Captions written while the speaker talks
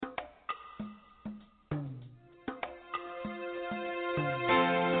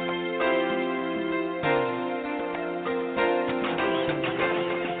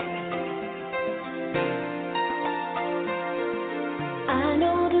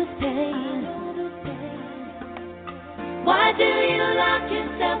pain. Why do you lock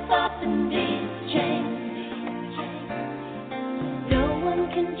yourself up in these chains? No one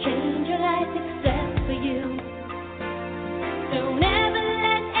can change your life except for you. Don't ever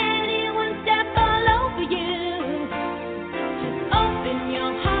let anyone step all over you. Just open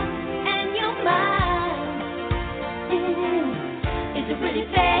your heart and your mind. Is it really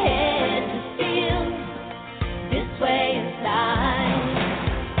fair to feel this way inside?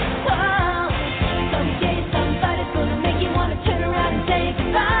 Oh, someday somebody's gonna make you wanna turn around and say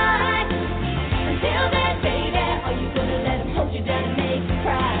goodbye. Until then, baby, are you gonna let them hold you down and make you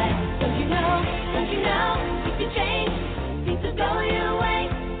cry? Don't you know, you can change, things will go your way.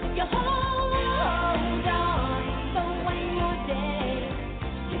 If you hold on for one more day,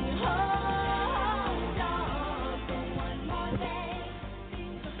 can you hold on for one more day?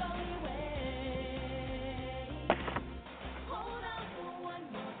 Things will go your way. Hold on for one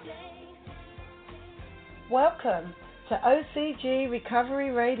more day. Welcome to OCG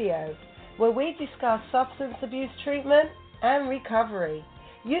Recovery Radio, where we discuss substance abuse treatment and recovery.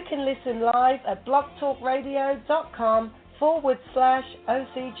 You can listen live at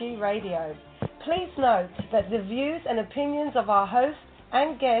blogtalkradio.com/OCG Radio. Please note that the views and opinions of our hosts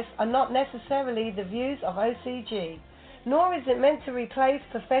and guests are not necessarily the views of OCG, nor is it meant to replace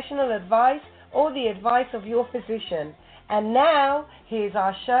professional advice or the advice of your physician. And now, here's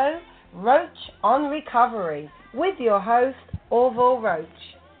our show, Roach on Recovery, with your host, Orville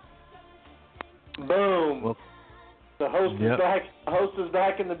Roach. Boom. Well, The host yep. is back. The host is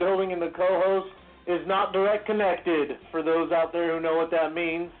back in the building, and the co-host is not direct connected. For those out there who know what that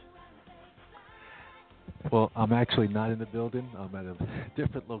means. Well, I'm actually not in the building. I'm at a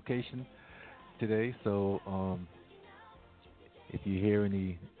different location today, so if you hear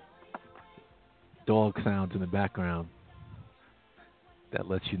any dog sounds in the background, that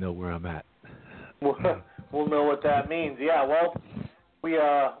lets you know where I'm at. We'll know what that means. Yeah. Well, we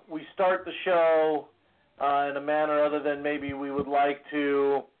start the show in a manner other than maybe we would like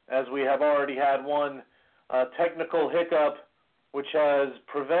to, as we have already had one technical hiccup, which has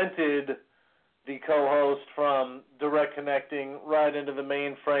prevented the co-host from direct connecting right into the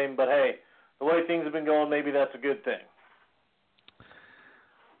mainframe. But hey, the way things have been going, maybe that's a good thing.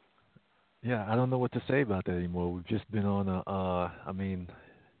 Yeah, I don't know what to say about that anymore. We've just been on I mean,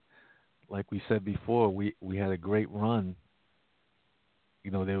 like we said before, we had a great run. You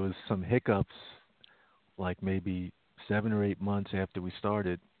know, there was some hiccups, like maybe 7 or 8 months after we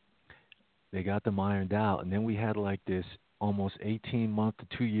started. They got them ironed out, and then we had like this almost 18-month to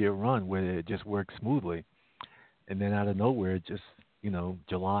 2-year run where it just worked smoothly. And then out of nowhere, it just, you know,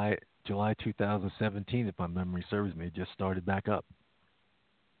 July 2017, if my memory serves me, it just started back up.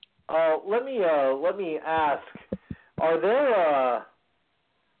 Let me ask: Are there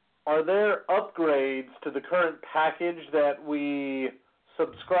upgrades to the current package that we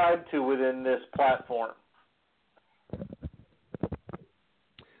subscribe to within this platform?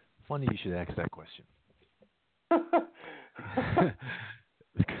 Funny you should ask that question.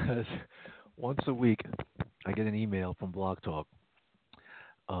 Because once a week I get an email from Blog Talk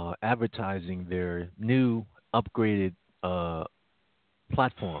advertising their new upgraded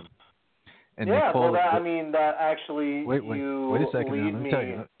platform. And yeah, well, that actually wait a second, lead let me me tell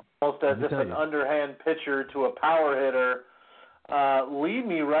you. almost as if an underhand pitcher to a power hitter. Lead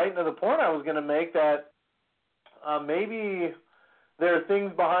me right into the point I was going to make, that maybe there are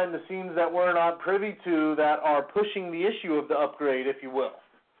things behind the scenes that we're not privy to that are pushing the issue of the upgrade, if you will.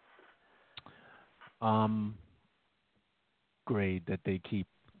 Grade that they keep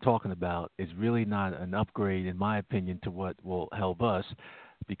talking about is really not an upgrade, in my opinion, to what will help us,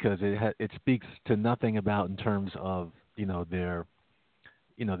 because it speaks to nothing about in terms of their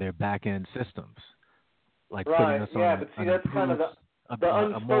back end systems, like right. putting us on. Yeah, but see, that's kind of the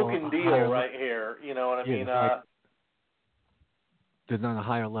unspoken deal right here. You know what I mean? There's not a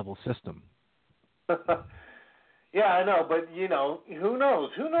higher level system. Yeah, I know, but who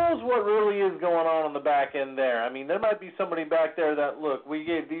knows? Who knows what really is going on the back end there? I mean, there might be somebody back there that, look, we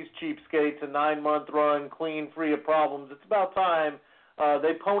gave these cheapskates a 9-month run, clean, free of problems. It's about time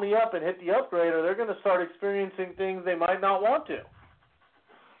they pony up and hit the upgrade, or they're going to start experiencing things they might not want to.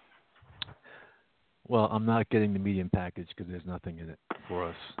 Well, I'm not getting the medium package because there's nothing in it for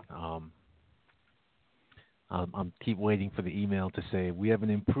us. I'm keep waiting for the email to say we have an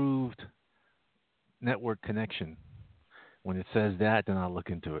improved network connection. When it says that, then I'll look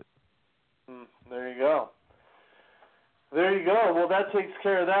into it. There you go. There you go. Well, that takes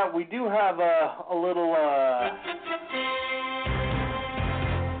care of that. We do have a little...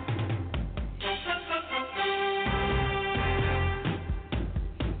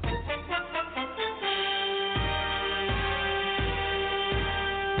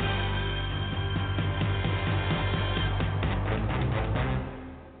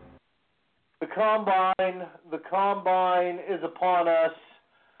 combine is upon us.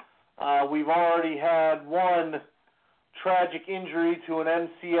 We've already had one tragic injury to an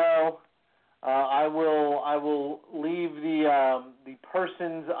MCO. I will leave the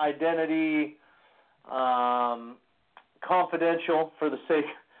person's identity confidential for the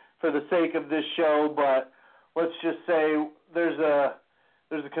sake of this show, but let's just say there's a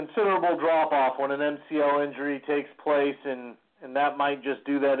considerable drop off when an MCL injury takes place, and that might just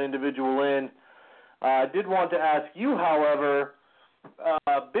do that individual in. I did want to ask you, however,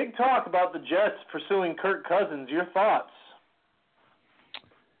 big talk about the Jets pursuing Kirk Cousins. Your thoughts?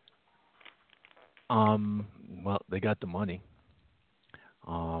 Well, they got the money.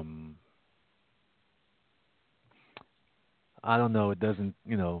 I don't know. It doesn't,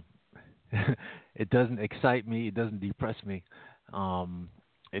 it doesn't excite me. It doesn't depress me.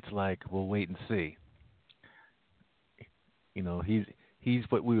 It's like we'll wait and see. He's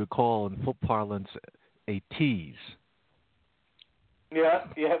what we would call in foot parlance a tease. Yeah.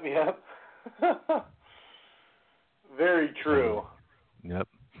 Very true. Yep.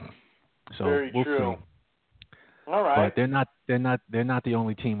 So Very we'll true. See. All right. But they're not the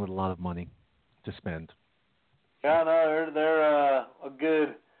only team with a lot of money to spend. Yeah, no, they're a good.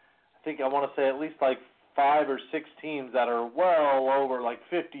 I think I want to say at least like 5 or 6 teams that are well over like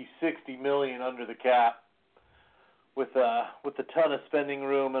 50, 60 million under the cap, with a ton of spending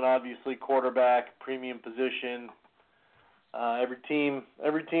room and obviously quarterback, premium position. Every team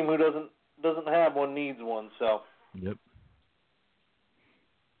who doesn't have one needs one. So. Yep.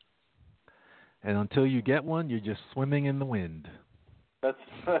 And until you get one, you're just swimming in the wind. That's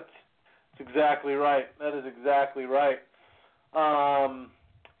exactly right. That is exactly right.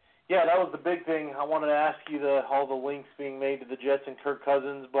 Yeah, that was the big thing. I wanted to ask you all the links being made to the Jets and Kirk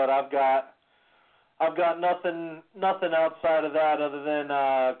Cousins, but I've got nothing outside of that other than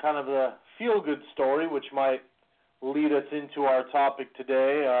kind of a feel-good story, which might lead us into our topic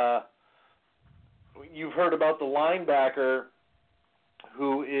today. You've heard about the linebacker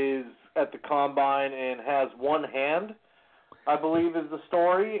who is at the combine and has one hand, I believe is the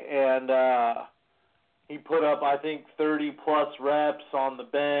story, and he put up, I think, 30-plus reps on the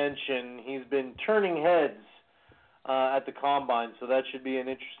bench, and he's been turning heads at the combine, so that should be an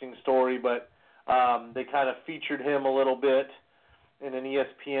interesting story, but they kind of featured him a little bit in an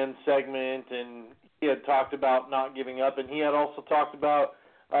ESPN segment, and he had talked about not giving up, and he had also talked about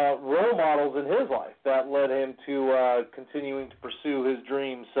role models in his life that led him to continuing to pursue his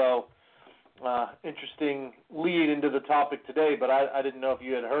dreams. So interesting lead into the topic today, but I didn't know if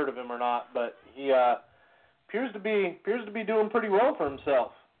you had heard of him or not, but he appears to be doing pretty well for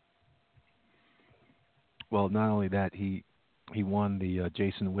himself. Well, not only that, he won the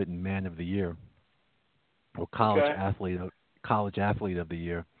Jason Witten Man of the Year, or college athlete of the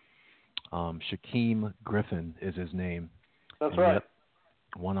year. Shaquem Griffin is his name. That's right. Yep,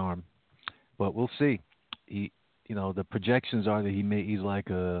 one arm, but we'll see. The projections are that he's like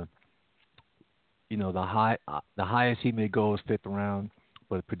the highest he may go is 5th round,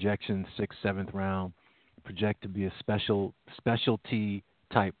 but projection 6th, 7th round. Project to be a specialty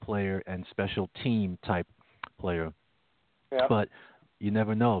type player and special team type player. Yep. But you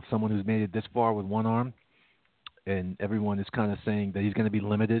never know. Someone who's made it this far with one arm, and everyone is kind of saying that he's going to be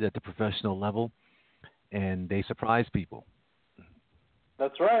limited at the professional level, and they surprise people.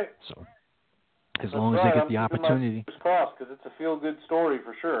 That's right. So as long as they get the opportunity. Crossed, because it's a feel-good story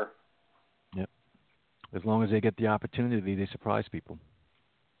for sure. Yep. As long as they get the opportunity, they surprise people.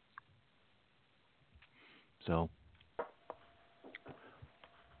 So,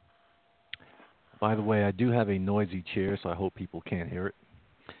 by the way, I do have a noisy chair, so I hope people can't hear it.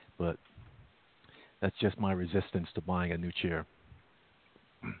 But that's just my resistance to buying a new chair.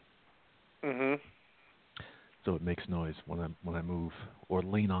 Mhm. So it makes noise when I move or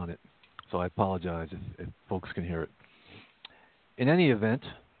lean on it. So I apologize if folks can hear it. In any event,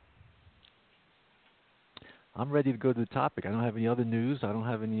 I'm ready to go to the topic. I don't have any other news. I don't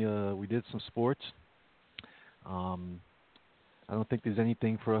have any. We did some sports. I don't think there's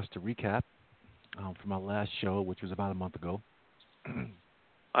anything for us to recap from our last show, which was about a month ago.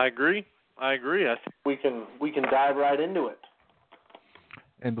 I agree. I think we can dive right into it.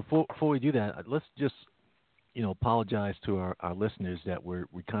 And before we do that, let's just apologize to our listeners that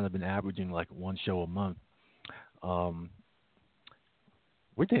we kind of been averaging like one show a month.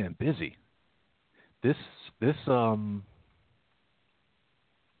 We're damn busy. This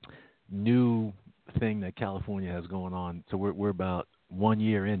new thing that California has going on. So we're about 1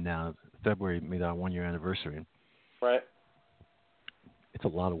 year in now. February made our 1 year anniversary. Right. It's a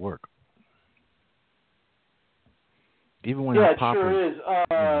lot of work. Even when yeah, our it poppers,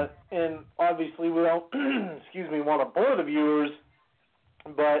 sure is. And obviously we don't, want to bore the viewers,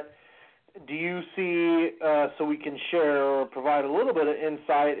 but do you see, so we can share or provide a little bit of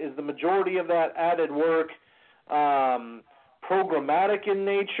insight, is the majority of that added work programmatic in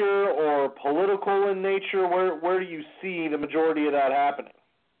nature or political in nature? Where do you see the majority of that happening?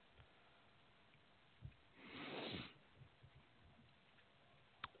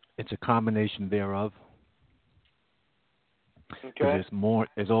 it's a combination thereof. Okay.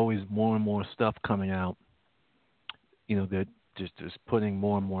 There's always more and more stuff coming out. They're just putting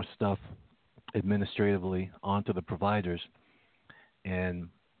more and more stuff administratively onto the providers, and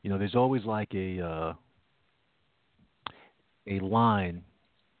there's always like a line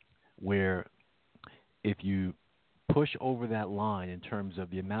where if you push over that line in terms of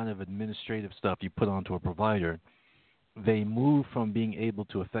the amount of administrative stuff you put onto a provider, they move from being able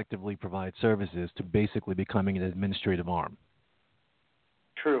to effectively provide services to basically becoming an administrative arm.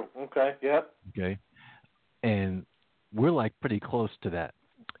 True. Okay. Yep. Okay. And we're like pretty close to that,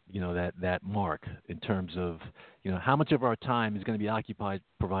 that mark in terms of, how much of our time is going to be occupied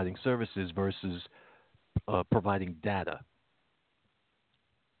providing services versus providing data.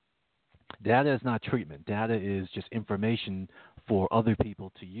 Data is not treatment. Data is just information for other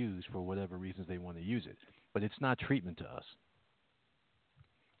people to use for whatever reasons they want to use it. But it's not treatment to us.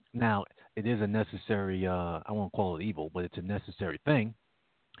 Now, it is a necessary, I won't call it evil, but it's a necessary thing.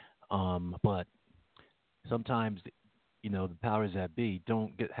 But sometimes, the powers that be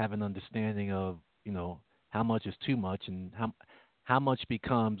don't have an understanding of, how much is too much and how much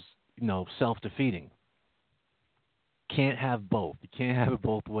becomes, self-defeating. Can't have both. You can't have it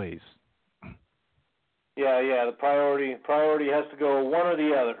both ways. Yeah. The priority has to go one or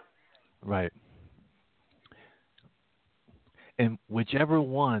the other. Right. And whichever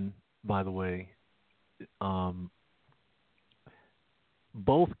one, by the way,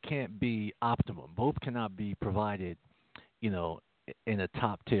 both can't be optimum. Both cannot be provided, in a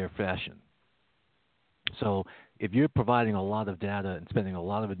top-tier fashion. So if you're providing a lot of data and spending a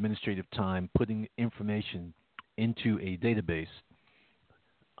lot of administrative time putting information into a database,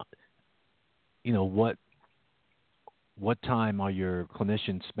 what time are your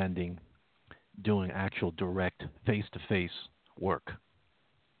clinicians spending doing actual direct face-to-face work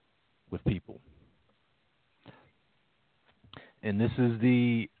with people? And this is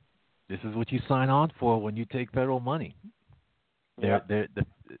what you sign on for when you take federal money. Yeah.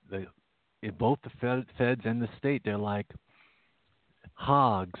 Both the feds and the state, they're like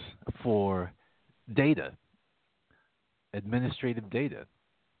hogs for data, administrative data.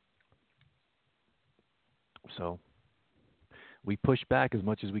 So we push back as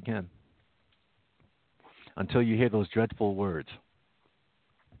much as we can until you hear those dreadful words.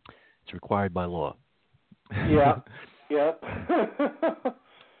 It's required by law. Yeah. Yep.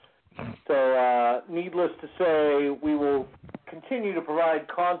 So, needless to say, we will continue to provide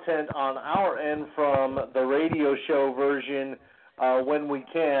content on our end from the radio show version when we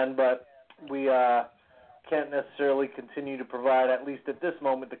can, but we can't necessarily continue to provide, at least at this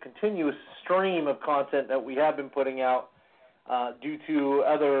moment, the continuous stream of content that we have been putting out due to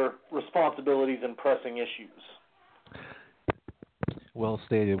other responsibilities and pressing issues. Well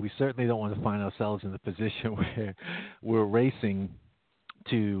stated. We certainly don't want to find ourselves in the position where we're racing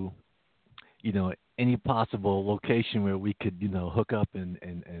to, any possible location where we could, hook up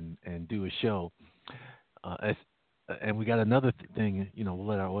and do a show. And we got another thing, we'll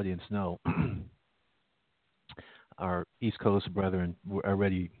let our audience know. Our East Coast brethren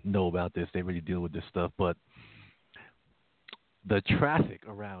already know about this. They already deal with this stuff. But the traffic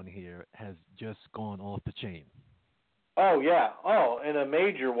around here has just gone off the chain. Oh, yeah. Oh, in a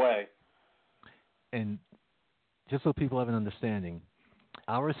major way. And just so people have an understanding,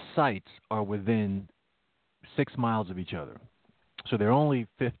 our sites are within 6 miles of each other. So they're only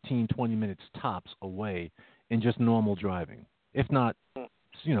 15, 20 minutes tops away in just normal driving, if not,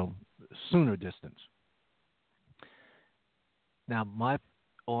 sooner distance. Now, my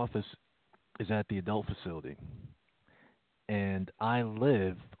office is at the adult facility, and I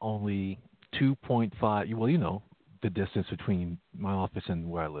live only 2.5, the distance between my office and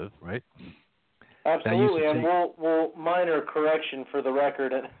where I live, right? Absolutely, and we'll minor correction for the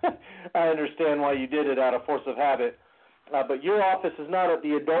record, and I understand why you did it out of force of habit, but your office is not at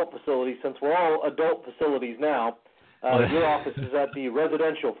the adult facility, since we're all adult facilities now. Your office is at the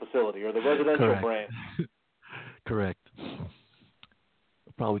residential facility, or the residential Correct. branch. Correct.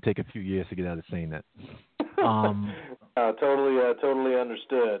 It'll probably take a few years to get out of saying that. Totally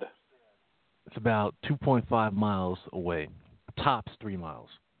understood. It's about 2.5 miles away, tops 3 miles.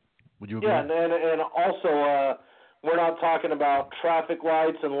 Would you agree? Yeah, and also we're not talking about traffic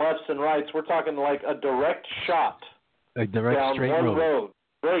lights and lefts and rights. We're talking like a direct shot. A direct down straight one road.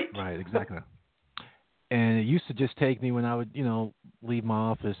 Great. Right, exactly. And it used to just take me when I would, leave my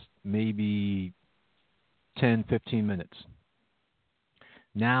office maybe 10, 15 minutes.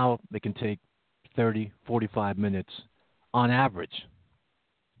 Now they can take 30, 45 minutes on average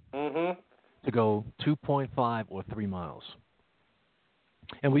to go 2.5 or 3 miles.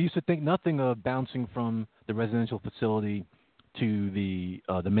 And we used to think nothing of bouncing from the residential facility to the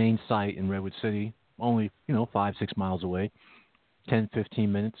main site in Redwood City, only, 5, 6 miles away, 10,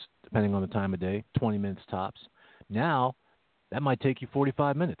 15 minutes, depending on the time of day, 20 minutes tops. Now, that might take you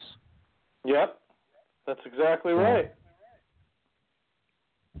 45 minutes. Yep, that's exactly right.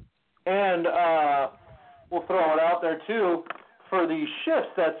 And we'll throw it out there, too, for the shifts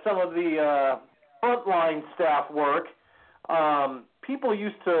that some of the frontline staff work. People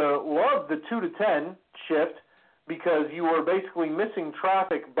used to love the 2 to 10 shift because you were basically missing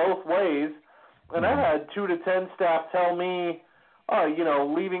traffic both ways. And I had 2 to 10 staff tell me,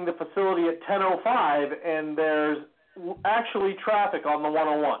 leaving the facility at 10:05, and there's actually traffic on the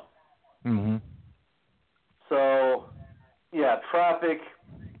 101. Mm-hmm. So, yeah, traffic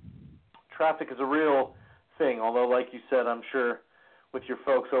is a real thing. Although, like you said, I'm sure with your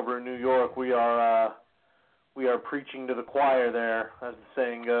folks over in New York, we are preaching to the choir there, as the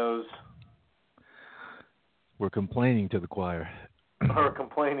saying goes. We're complaining to the choir. Or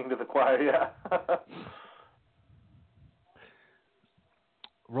complaining to the choir, yeah.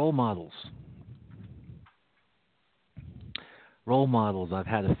 Role models. Role models, I've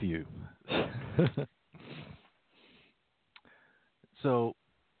had a few. So,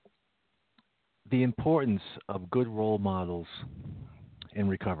 the importance of good role models in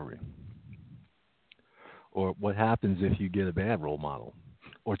recovery. Or what happens if you get a bad role model,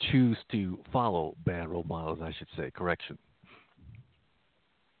 or choose to follow bad role models, I should say, correction.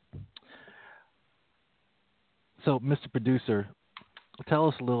 So, Mr. Producer, tell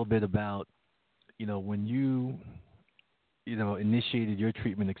us a little bit about, when you, initiated your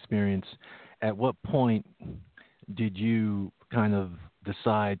treatment experience, at what point did you kind of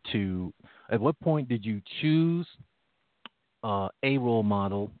decide to, at what point did you choose a role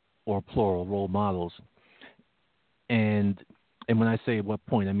model, or plural role models? And when I say at what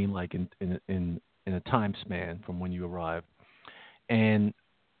point, I mean like in a time span from when you arrived. And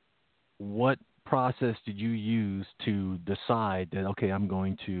what process did you use to decide that, okay, I'm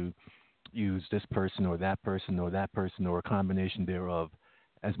going to use this person or that person or that person or a combination thereof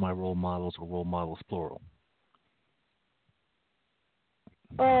as my role models, or role models plural?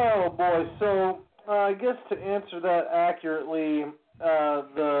 Oh, boy. So I guess to answer that accurately,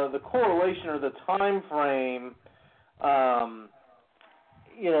 the correlation or the time frame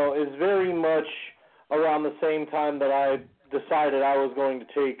is very much around the same time that I decided I was going to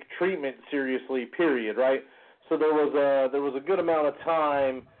take treatment seriously, period, right? So there was a good amount of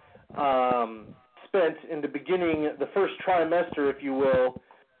time spent in the beginning, the first trimester, if you will.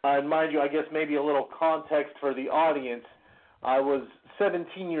 And mind you, I guess maybe a little context for the audience. I was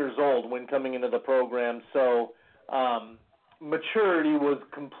 17 years old when coming into the program, so maturity was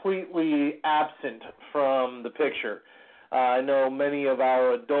completely absent from the picture. I know many of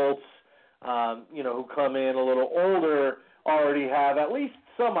our adults, who come in a little older already have at least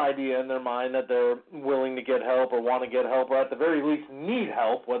some idea in their mind that they're willing to get help or want to get help or at the very least need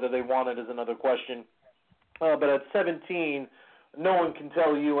help. Whether they want it is another question. But at 17, no one can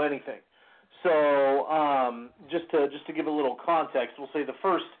tell you anything. So just to give a little context, we'll say the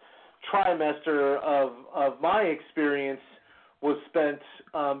first trimester of my experience was spent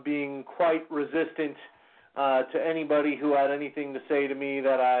being quite resistant to anybody who had anything to say to me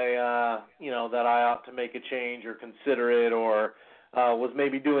that I ought to make a change or consider it, or was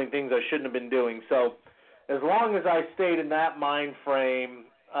maybe doing things I shouldn't have been doing. So as long as I stayed in that mind frame,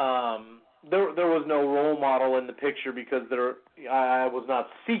 there was no role model in the picture because I was not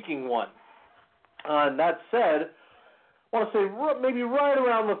seeking one. And that said, I want to say maybe right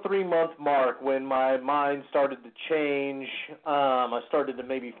around the 3-month mark when my mind started to change, I started to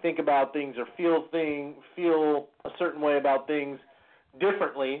maybe think about things or feel a certain way about things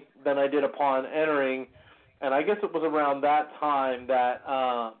differently than I did upon entering. And I guess it was around that time that,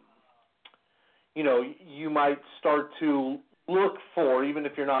 you might start to look for, even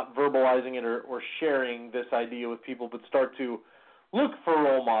if you're not verbalizing it or sharing this idea with people, but start to look for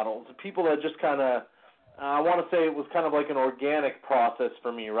role models, people that just kind of, I want to say it was kind of like an organic process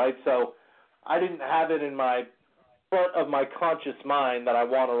for me, right? So I didn't have it in my front of my conscious mind that I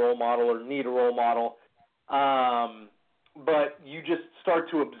want a role model or need a role model, but you just start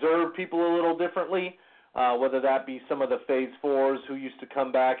to observe people a little differently whether that be some of the Phase 4s who used to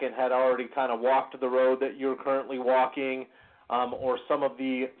come back and had already kind of walked the road that you're currently walking, or some of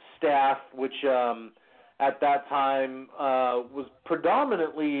the staff, which at that time was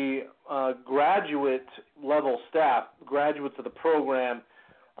predominantly graduate-level staff, graduates of the program,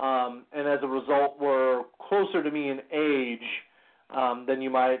 and as a result were closer to me in age than you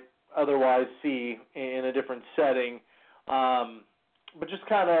might otherwise see in a different setting. But just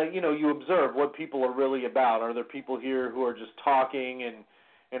kind of, you observe what people are really about. Are there people here who are just talking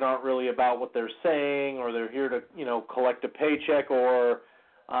and aren't really about what they're saying, or they're here to, collect a paycheck, or,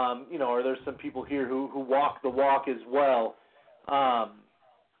 are there some people here who walk the walk as well?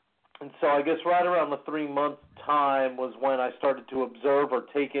 And so I guess right around the 3-month time was when I started to observe or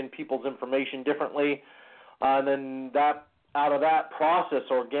take in people's information differently. And then out of that process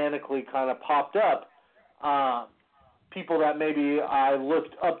organically kind of popped up people that maybe I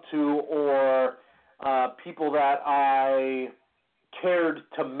looked up to, or people that I cared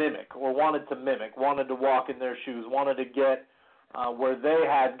to mimic or wanted to walk in their shoes, wanted to get where they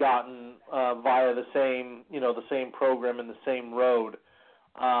had gotten via the same program and the same road.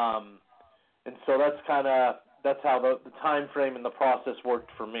 And so that's how the time frame and the process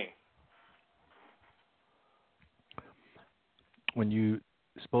worked for me. When you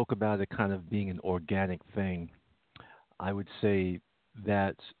spoke about it kind of being an organic thing, I would say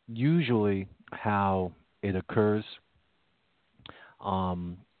that's usually how it occurs,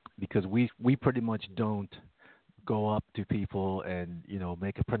 because we pretty much don't go up to people and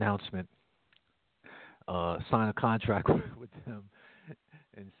make a pronouncement, sign a contract with them,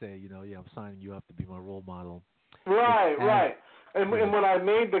 and say I'm signing you up to be my role model. Right. And when I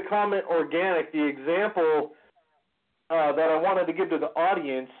made the comment organic, the example that I wanted to give to the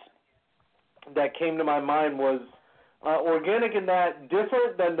audience that came to my mind was organic in that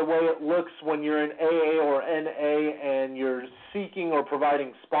different than the way it looks when you're in AA or NA and you're seeking or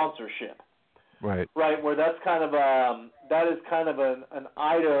providing sponsorship. Right. Right, where that's kind of that is kind of an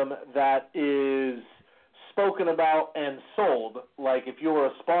item that is spoken about and sold. Like if you're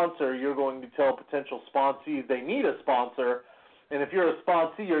a sponsor, you're going to tell potential sponsees they need a sponsor, and if you're a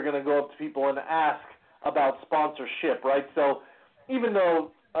sponsee, you're going to go up to people and ask about sponsorship, right? So even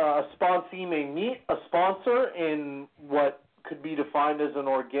though a sponsee may meet a sponsor in what could be defined as an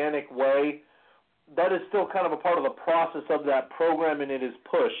organic way, that is still kind of a part of the process of that program, and it is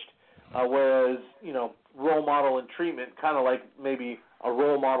pushed. Whereas, role model in treatment, kind of like maybe a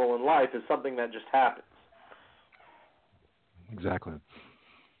role model in life, is something that just happens. Exactly.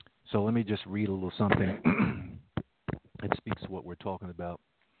 So let me just read a little something. It speaks to what we're talking about.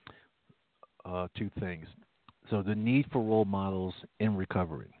 2 things. So the need for role models in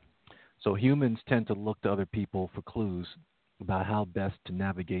recovery. So humans tend to look to other people for clues about how best to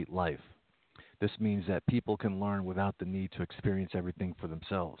navigate life. This means that people can learn without the need to experience everything for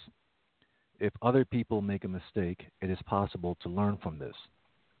themselves. If other people make a mistake, it is possible to learn from this.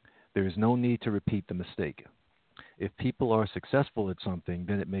 There is no need to repeat the mistake. If people are successful at something,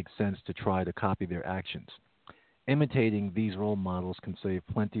 then it makes sense to try to copy their actions. Imitating these role models can save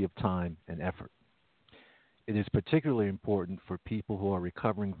plenty of time and effort. It is particularly important for people who are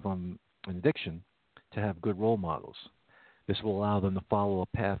recovering from an addiction to have good role models. This will allow them to follow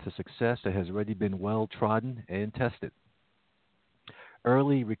a path to success that has already been well trodden and tested.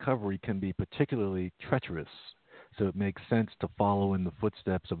 Early recovery can be particularly treacherous, so it makes sense to follow in the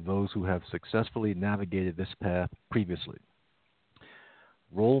footsteps of those who have successfully navigated this path previously.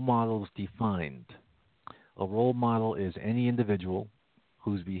 Role models defined. A role model is any individual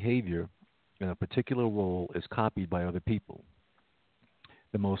whose behavior in a particular role is copied by other people.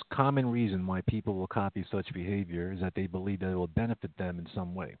 The most common reason why people will copy such behavior is that they believe that it will benefit them in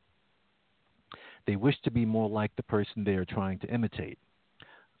some way. They wish to be more like the person they are trying to imitate.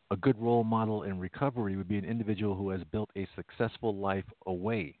 A good role model in recovery would be an individual who has built a successful life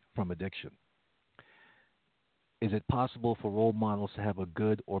away from addiction. Is it possible for role models to have a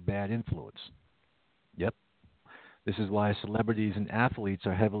good or bad influence? Yep. This is why celebrities and athletes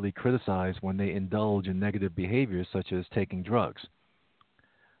are heavily criticized when they indulge in negative behaviors such as taking drugs.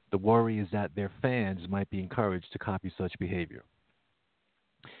 The worry is that their fans might be encouraged to copy such behavior.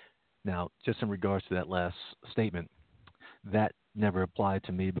 Now, just in regards to that last statement, that never applied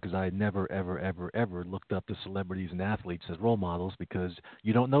to me because I never, ever, ever, ever looked up to celebrities and athletes as role models, because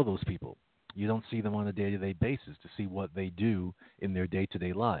you don't know those people. You don't see them on a day-to-day basis to see what they do in their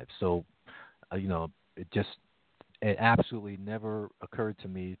day-to-day lives. So, it absolutely never occurred to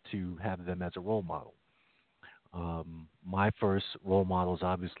me to have them as a role model. My first role models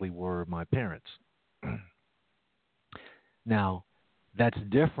obviously were my parents. Now, that's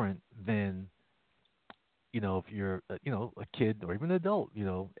different than if you're a kid or even an adult,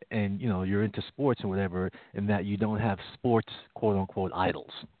 and you're into sports or whatever, and that you don't have sports quote unquote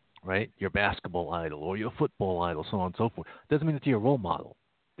idols, right? Your basketball idol or your football idol, so on and so forth. Doesn't mean that you're a role model.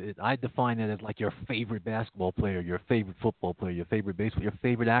 I define it as like your favorite basketball player, your favorite football player, your favorite baseball, your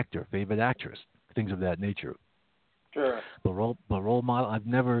favorite actor, favorite actress, things of that nature. Sure. But role model, I've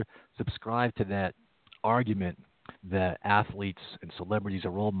never subscribed to that argument that athletes and celebrities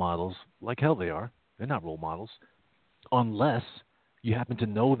are role models. Like hell they are. They're not role models unless you happen to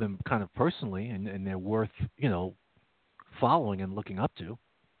know them kind of personally and they're worth, following and looking up to.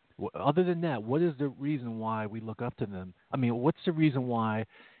 Other than that, what is the reason why we look up to them? I mean, what's the reason why,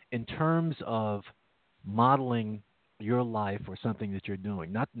 in terms of modeling your life or something that you're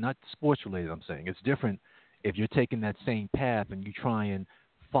doing, not sports related, I'm saying. It's different if you're taking that same path and you try and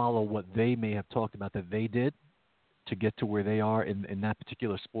follow what they may have talked about that they did to get to where they are in that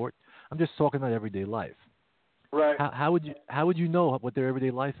particular sport. I'm just talking about everyday life. Right. How would you know what their everyday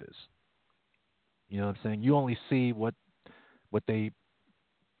life is? You know what I'm saying? You only see what they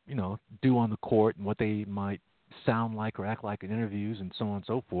do on the court and what they might sound like or act like in interviews and so on and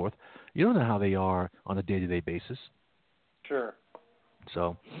so forth. You don't know how they are on a day-to-day basis. Sure.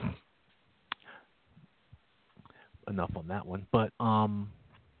 So enough on that one. But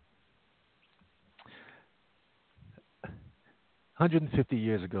 150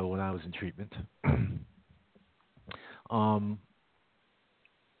 years ago when I was in treatment,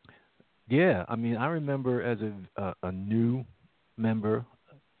 yeah, I mean, I remember as a new member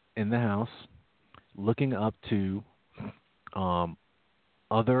in the house looking up to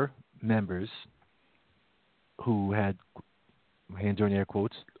other members who had, hands are in air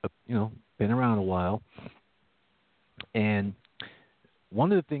quotes, been around a while. And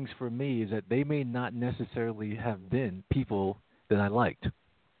one of the things for me is that they may not necessarily have been people that I liked,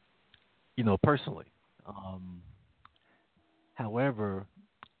 personally. However,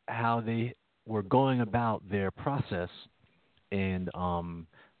 how they were going about their process and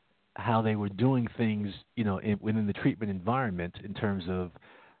how they were doing things, within the treatment environment in terms of,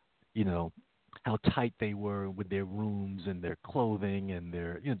 how tight they were with their rooms and their clothing and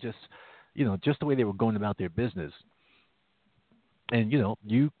their, just the way they were going about their business. And, you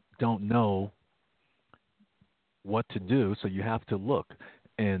don't know what to do, so you have to look.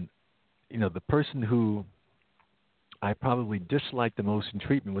 And, the person who I probably disliked the most in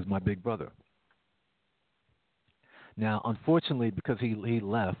treatment was my big brother. Now, unfortunately, because he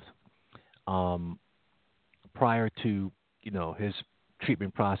left prior to, his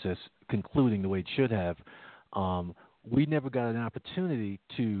treatment process concluding the way it should have, we never got an opportunity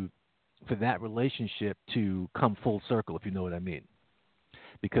for that relationship to come full circle, if you know what I mean.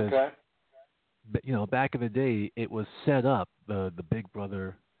 Because, back in the day, it was set up, the big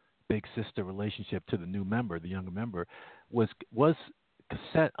brother, big sister relationship to the new member, the younger member, was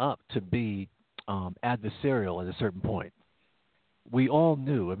set up to be adversarial at a certain point. We all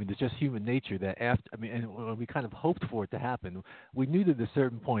knew, it's just human nature that and we kind of hoped for it to happen. We knew that at a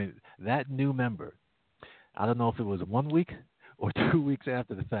certain point, that new member, I don't know if it was 1 week or 2 weeks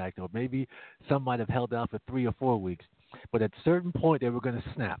after the fact, or maybe some might have held out for 3 or 4 weeks, but at a certain point, they were going to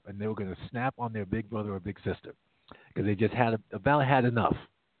snap, and they were going to snap on their big brother or big sister because they just had enough.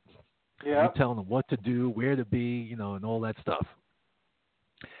 Yeah. You telling them what to do, where to be, and all that stuff.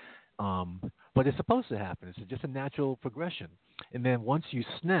 But it's supposed to happen. It's just a natural progression. And then once you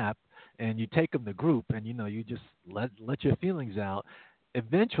snap and you take them to group and, you just let your feelings out,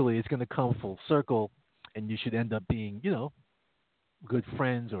 eventually it's going to come full circle and you should end up being, good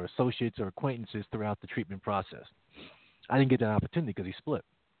friends or associates or acquaintances throughout the treatment process. I didn't get that opportunity because he split.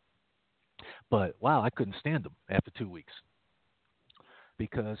 But, wow, I couldn't stand him after 2 weeks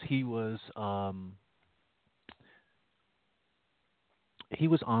because he was on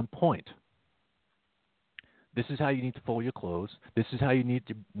point. This is how you need to fold your clothes. This is how you need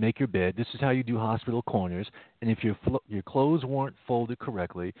to make your bed. This is how you do hospital corners. And if your clothes weren't folded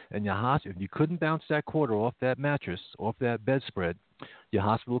correctly, and if you couldn't bounce that quarter off that mattress, off that bedspread, your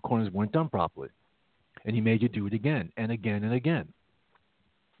hospital corners weren't done properly. And he made you do it again and again and again.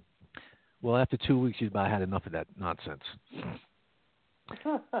 Well, after 2 weeks, you'd about had enough of that nonsense.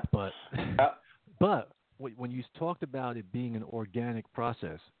 But when you talked about it being an organic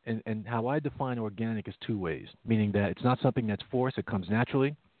process, and how I define organic is two ways, meaning that it's not something that's forced, it comes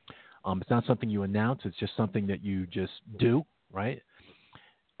naturally. It's not something you announce, it's just something that you just do, right?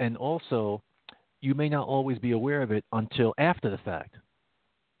 And also, you may not always be aware of it until after the fact.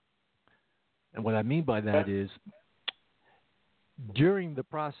 And what I mean by that is, during the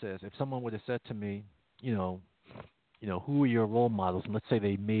process, if someone would have said to me, who are your role models? And let's say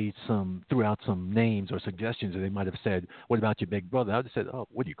they threw out some names or suggestions, and they might have said, what about your big brother? I would have said, oh,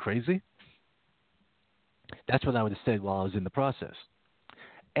 what, are you crazy? That's what I would have said while I was in the process.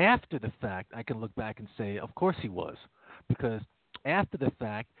 After the fact, I can look back and say, of course he was. Because after the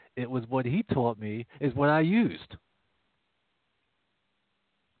fact, it was what he taught me is what I used.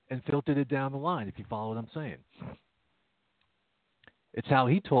 And filtered it down the line, if you follow what I'm saying. It's how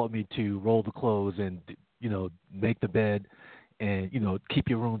he taught me to roll the clothes and, make the bed and, keep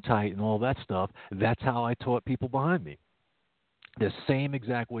your room tight and all that stuff. That's how I taught people behind me. The same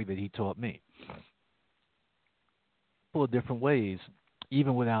exact way that he taught me. Full of different ways,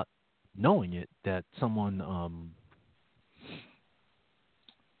 even without knowing it, that someone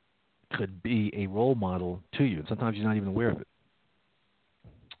could be a role model to you. And sometimes you're not even aware of it.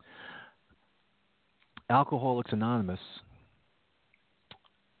 Alcoholics Anonymous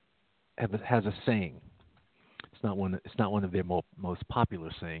has a saying. It's not one of their most popular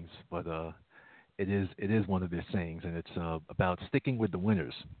sayings, but it is one of their sayings, and it's about sticking with the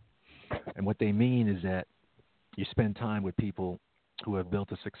winners. And what they mean is that you spend time with people who have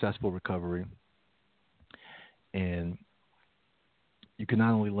built a successful recovery, and you can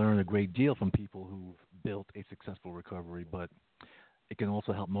not only learn a great deal from people who've built a successful recovery, but it can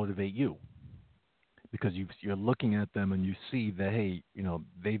also help motivate you, because you're looking at them and you see that, hey,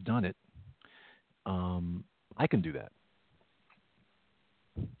 they've done it. I can do that.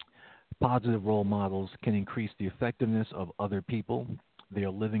 Positive role models can increase the effectiveness of other people. They are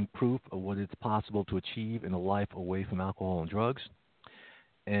living proof of what it's possible to achieve in a life away from alcohol and drugs.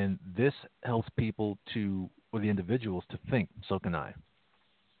 And this helps people or the individuals to think, so can I.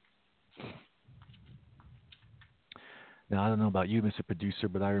 Now, I don't know about you, Mr. Producer,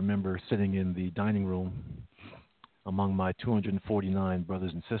 but I remember sitting in the dining room among my 249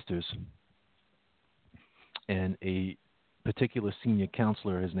 brothers and sisters, and a particular senior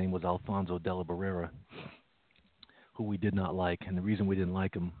counselor, his name was Alfonso Della Barrera, who we did not like. And the reason we didn't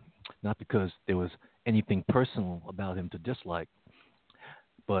like him, not because there was anything personal about him to dislike,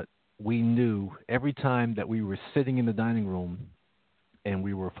 but we knew every time that we were sitting in the dining room and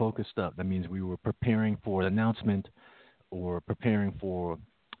we were focused up, that means we were preparing for an announcement or preparing for,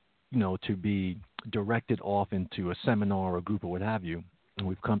 to be directed off into a seminar or a group or what have you, and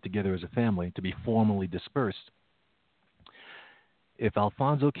we've come together as a family to be formally dispersed. If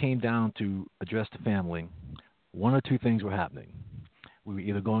Alfonso came down to address the family, one or two things were happening. We were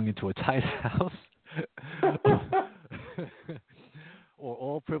either going into a tight house or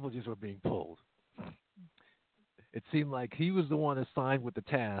all privileges were being pulled. It seemed like he was the one assigned with the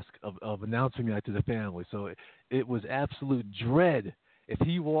task of announcing that to the family. So it was absolute dread if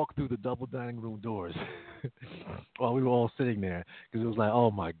he walked through the double dining room doors while we were all sitting there, because it was like,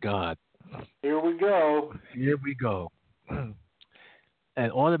 oh, my God. Here we go. Here we go.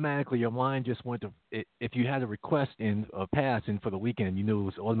 And automatically your mind just went to, if you had a request in a pass in for the weekend, you knew it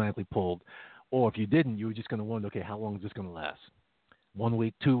was automatically pulled. Or if you didn't, you were just going to wonder, okay, how long is this going to last? 1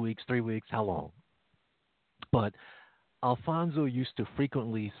 week, 2 weeks, 3 weeks, how long? But Alfonso used to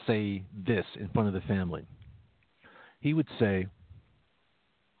frequently say this in front of the family. He would say,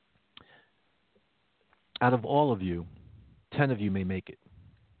 out of all of you, 10 of you may make it.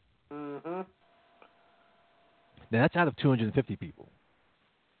 Mm-hmm. Now, that's out of 250 people.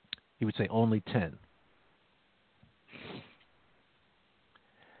 He would say only 10.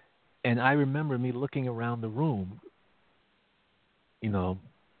 And I remember me looking around the room,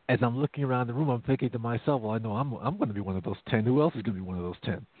 as I'm looking around the room, I'm thinking to myself, well, I know I'm going to be one of those 10. Who else is going to be one of those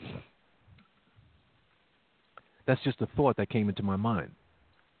 10? That's just a thought that came into my mind.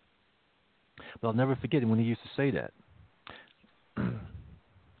 But I'll never forget when he used to say that.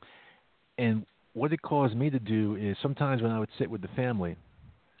 And what it caused me to do is sometimes when I would sit with the family,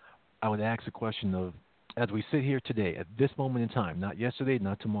 I would ask the question of, as we sit here today, at this moment in time, not yesterday,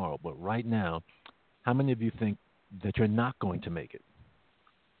 not tomorrow, but right now, how many of you think that you're not going to make it?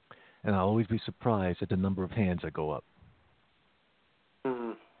 And I'll always be surprised at the number of hands that go up.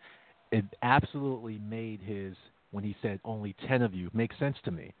 Mm-hmm. It absolutely made when he said only 10 of you, make sense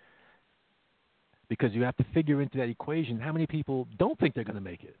to me. Because you have to figure into that equation how many people don't think they're going to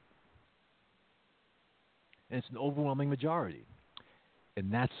make it. And it's an overwhelming majority.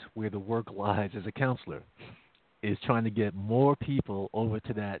 And that's where the work lies as a counselor, is trying to get more people over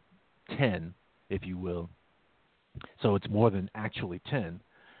to that 10, if you will. So it's more than actually 10,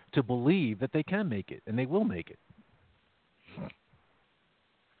 to believe that they can make it, and they will make it.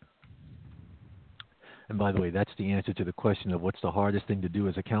 And by the way, that's the answer to the question of what's the hardest thing to do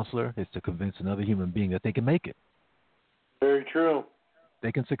as a counselor, is to convince another human being that they can make it. Very true.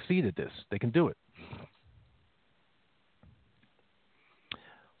 They can succeed at this. They can do it.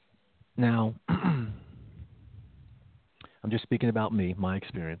 Now, I'm just speaking about me, my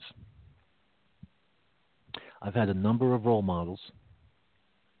experience. I've had a number of role models,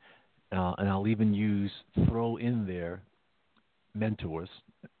 and I'll even throw in there mentors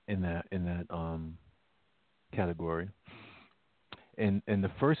in that category. And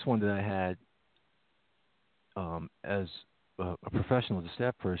the first one that I had as a professional, as a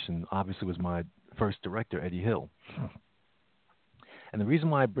staff person, obviously was my first director, Eddie Hill. And the reason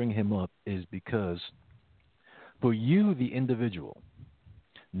why I bring him up is because for you, the individual,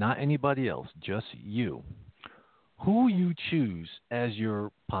 not anybody else, just you, who you choose as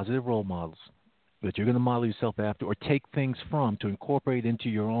your positive role models that you're going to model yourself after or take things from to incorporate into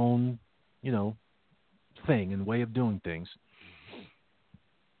your own, thing and way of doing things,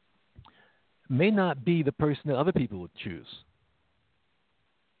 may not be the person that other people would choose.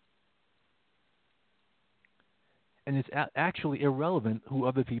 And it's actually irrelevant who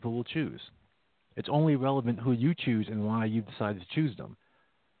other people will choose. It's only relevant who you choose and why you've decided to choose them.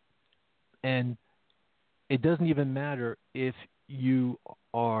 And it doesn't even matter if you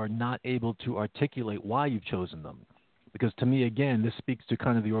are not able to articulate why you've chosen them. Because to me, again, this speaks to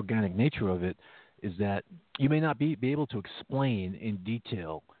kind of the organic nature of it, is that you may not be able to explain in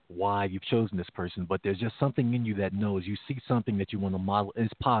detail why you've chosen this person, but there's just something in you that knows. You see something that you want to model is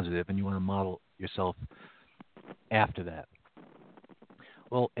positive, and you want to model yourself after that.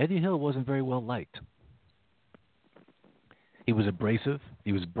 Well, Eddie Hill wasn't very well liked. He was abrasive.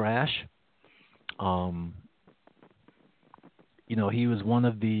 He was brash. He was one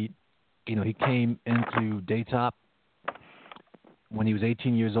of the, he came into Daytop when he was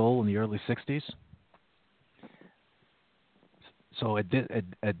 18 years old in the early 60s. So at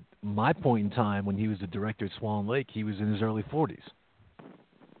my point in time, when he was the director at Swan Lake, he was in his early 40s.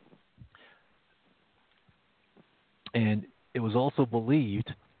 And it was also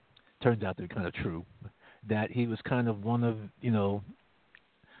believed, turns out to be kind of true, that he was kind of one of,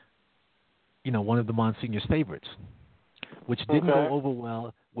 one of the Monsignor's favorites, which didn't go over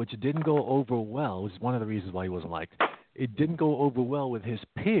well. Which didn't go over well was one of the reasons why he wasn't liked. It didn't go over well with his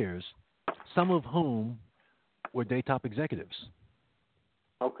peers, some of whom were Daytop executives.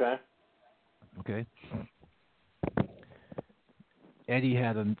 Okay. Eddie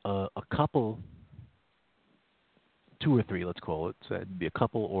had a couple, 2 or 3, let's call it. So it'd be a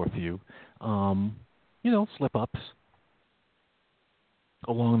couple or a few, slip-ups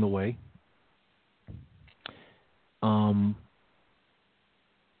along the way. And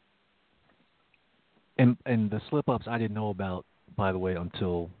the slip-ups I didn't know about, by the way,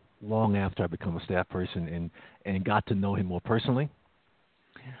 until long after I became a staff person and got to know him more personally.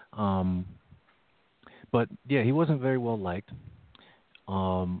 But, yeah, he wasn't very well liked.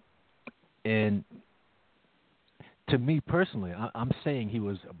 And to me personally, I'm saying he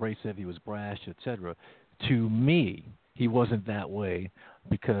was abrasive, he was brash, etc. To me, he wasn't that way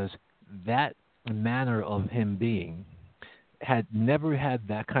because that manner of him being had never had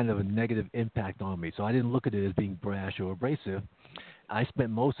that kind of a negative impact on me. So I didn't look at it as being brash or abrasive. I spent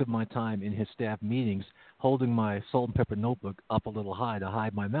most of my time in his staff meetings holding my salt and pepper notebook up a little high to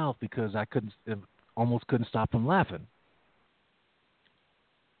hide my mouth because I almost couldn't stop from laughing.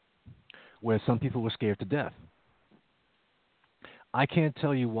 Where some people were scared to death. I can't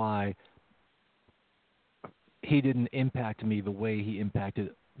tell you why he didn't impact me the way he impacted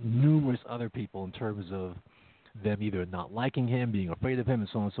numerous other people in terms of them either not liking him, being afraid of him, and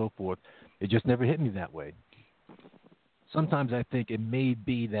so on and so forth. It just never hit me that way. Sometimes I think it may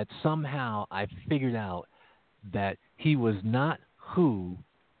be that somehow I figured out that he was not who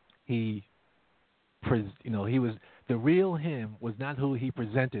he was. The real him was not who he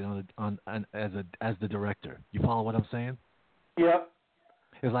presented as the director. You follow what I'm saying? Yep.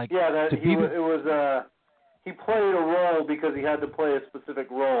 It's like he played a role because he had to play a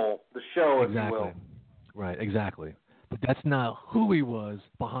specific role, the show, exactly. If you will. Right, exactly. But that's not who he was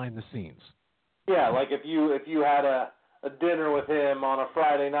behind the scenes. Yeah, like if you had a dinner with him on a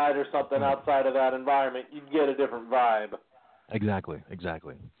Friday night or something outside of that environment, you'd get a different vibe. Exactly.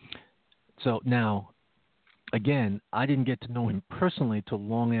 So now, again, I didn't get to know him personally till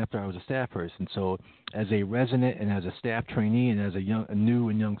long after I was a staff person. So as a resident and as a staff trainee and as a new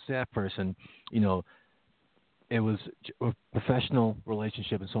and young staff person, it was a professional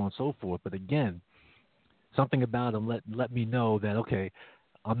relationship and so on and so forth. But again, something about him let me know that, okay,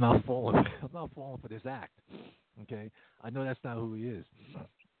 I'm not falling for this act. Okay, I know that's not who he is.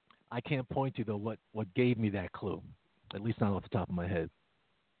 I can't point to what gave me that clue, at least not off the top of my head.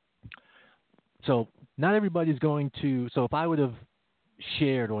 So not everybody's going to. So if I would have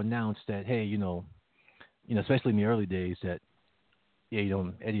shared or announced that, hey, especially in the early days, that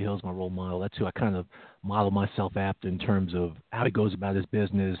Eddie Hill's my role model. That's who I kind of model myself after in terms of how he goes about his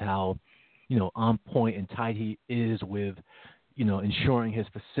business, how, on point and tight he is with, ensuring his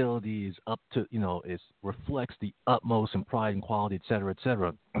facility is up to, it reflects the utmost in pride and quality, et cetera, et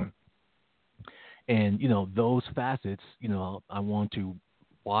cetera. And, those facets, I want to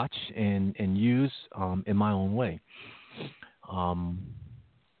watch and use in my own way.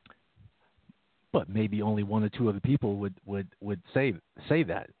 But maybe only one or two other people would say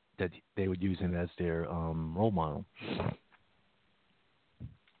that they would use him as their role model.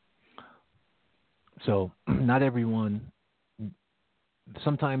 So not everyone.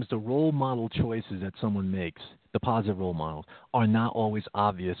 Sometimes the role model choices that someone makes, the positive role models, are not always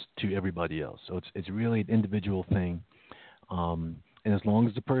obvious to everybody else. So it's really an individual thing. And as long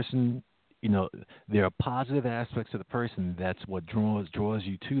as the person, there are positive aspects of the person, that's what draws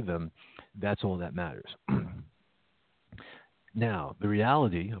you to them. That's all that matters. Now, the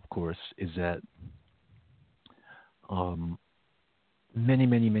reality, of course, is that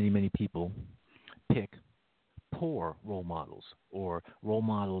many people pick poor role models or role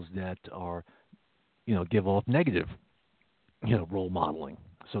models that are, give off negative, role modeling,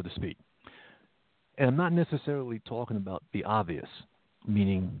 so to speak. And I'm not necessarily talking about the obvious,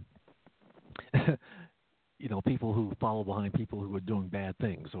 meaning, people who follow behind people who are doing bad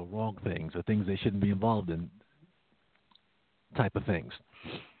things or wrong things or things they shouldn't be involved in, type of things.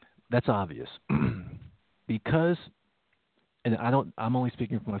 That's obvious. Because, and I'm only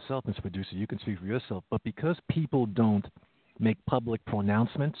speaking for myself, Mr. Producer, you can speak for yourself, but because people don't make public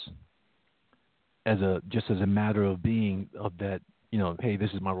pronouncements just as a matter of being, of that, hey,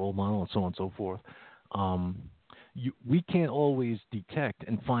 this is my role model and so on and so forth, we can't always detect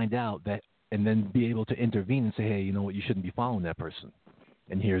and find out that, and then be able to intervene and say, hey, you know what, you shouldn't be following that person,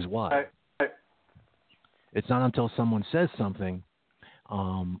 and here's why. Right. It's not until someone says something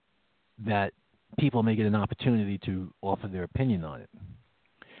that people may get an opportunity to offer their opinion on it.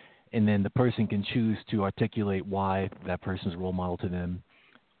 And then the person can choose to articulate why that person's role model to them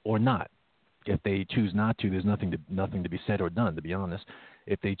or not. If they choose not to, there's nothing to be said or done, to be honest.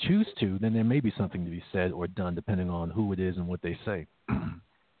 If they choose to, then there may be something to be said or done depending on who it is and what they say.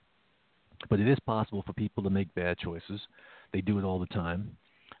 But it is possible for people to make bad choices. They do it all the time.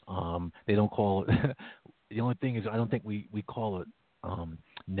 They don't call it – the only thing is I don't think we call it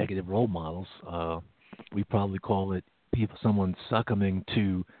negative role models. We probably call it someone succumbing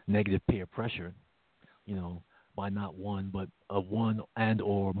to negative peer pressure, by not one but one and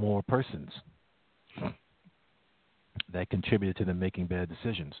or more persons that contributed to them making bad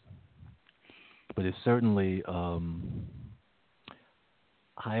decisions. But it's certainly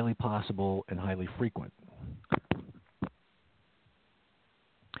highly possible and highly frequent.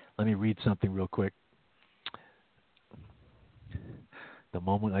 Let me read something real quick. The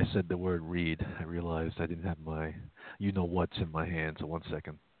moment I said the word read, I realized I didn't have my you-know-what's in my hand, so 1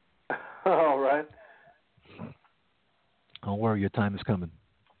 second. All right. Don't worry, your time is coming.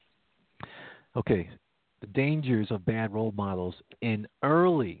 Okay, the dangers of bad role models in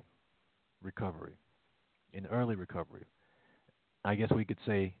early recovery. I guess we could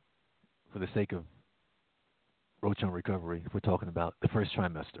say, for the sake of Roach on Recovery, if we're talking about the first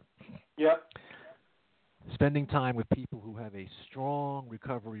trimester. Yep. Spending time with people who have a strong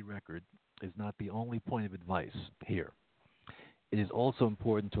recovery record is not the only point of advice here. It is also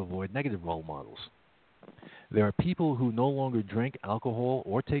important to avoid negative role models. There are people who no longer drink alcohol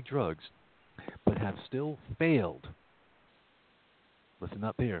or take drugs, but have still failed, listen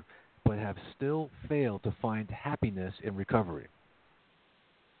up here, but have still failed to find happiness in recovery.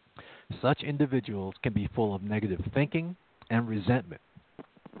 Such individuals can be full of negative thinking and resentment.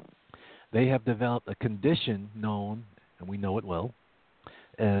 They have developed a condition known, and we know it well,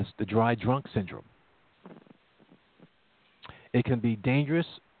 as the dry drunk syndrome. It can be dangerous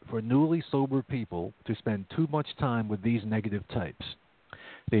for newly sober people to spend too much time with these negative types.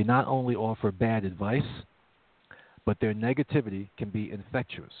 They not only offer bad advice, but their negativity can be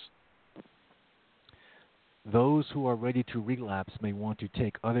infectious. Those who are ready to relapse may want to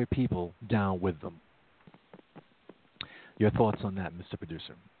take other people down with them. Your thoughts on that, Mr.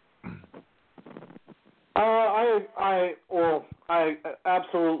 Producer? I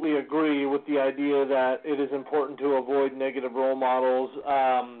absolutely agree with the idea that it is important to avoid negative role models.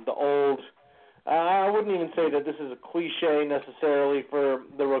 I wouldn't even say that this is a cliche necessarily for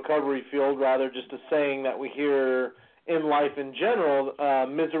the recovery field, rather just a saying that we hear in life in general,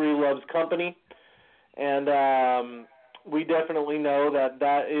 misery loves company. And we definitely know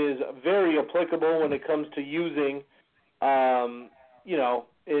that is very applicable when it comes to using,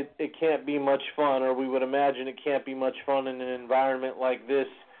 it can't be much fun, or we would imagine it can't be much fun in an environment like this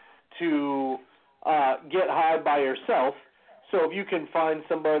to get high by yourself. So if you can find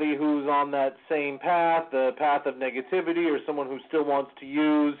somebody who's on that same path, the path of negativity, or someone who still wants to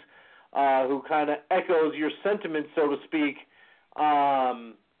use, who kind of echoes your sentiments, so to speak,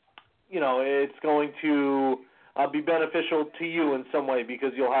 it's going to be beneficial to you in some way,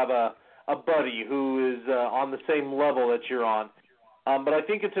 because you'll have a buddy who is on the same level that you're on. But I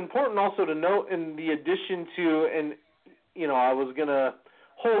think it's important also to note, in the addition to, and I was going to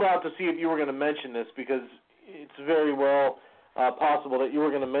hold out to see if you were going to mention this, because it's very well possible that you were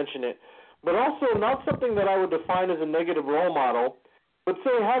going to mention it, but also not something that I would define as a negative role model, but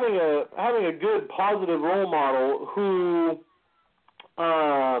say having a good positive role model who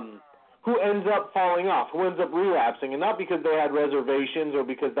ends up falling off, who ends up relapsing, and not because they had reservations or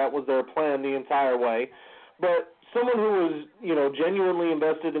because that was their plan the entire way, but someone who was, genuinely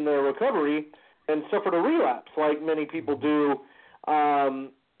invested in their recovery and suffered a relapse, like many people do.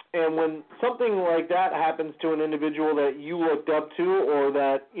 And when something like that happens to an individual that you looked up to, or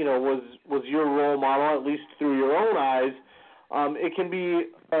that was your role model, at least through your own eyes, it can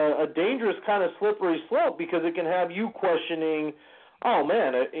be a dangerous kind of slippery slope, because it can have you questioning, oh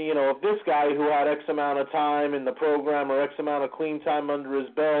man, if this guy who had X amount of time in the program, or X amount of clean time under his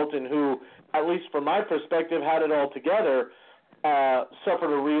belt, and who, at least from my perspective, had it all together,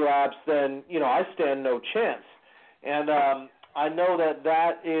 suffered a relapse, then I stand no chance. And I know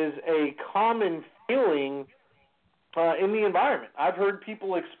that is a common feeling in the environment. I've heard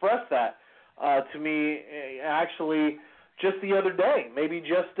people express that to me actually just the other day, maybe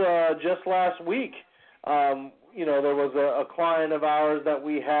just last week. There was a client of ours that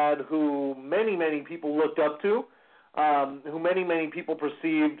we had who many people looked up to, who many people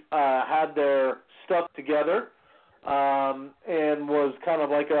perceived had their stuff together, and was kind of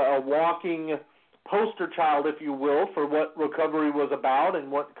like a walking poster child, if you will, for what recovery was about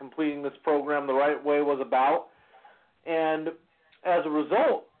and what completing this program the right way was about. And as a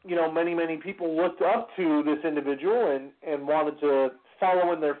result, many people looked up to this individual and wanted to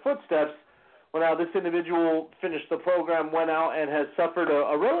follow in their footsteps. Well, now this individual finished the program, went out, and has suffered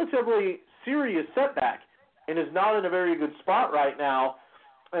a relatively serious setback and is not in a very good spot right now.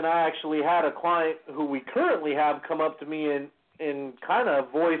 And I actually had a client who we currently have come up to me and kind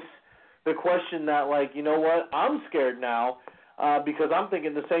of voice the question that, like, you know what, I'm scared now because I'm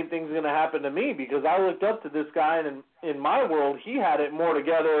thinking the same thing's going to happen to me, because I looked up to this guy, and in my world, he had it more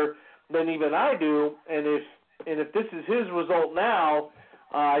together than even I do, and if this is his result now,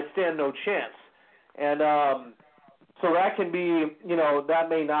 I stand no chance. And so that can be, that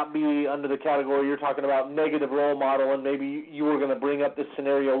may not be under the category you're talking about, negative role model, and maybe you were going to bring up this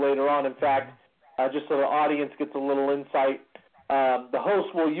scenario later on. In fact, just so the audience gets a little insight, the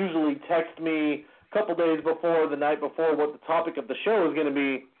host will usually text me a couple days before, the night before, what the topic of the show is going to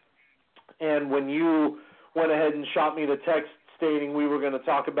be. And when you went ahead and shot me the text stating we were going to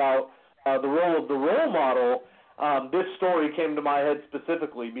talk about the role of the role model, this story came to my head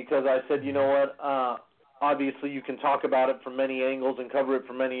specifically, because I said, you know what, obviously you can talk about it from many angles and cover it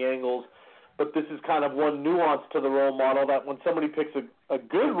from many angles, but this is kind of one nuance to the role model, that when somebody picks a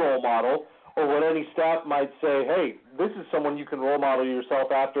good role model, or when any staff might say, hey, this is someone you can role model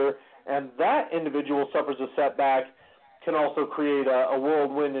yourself after, and that individual suffers a setback, can also create a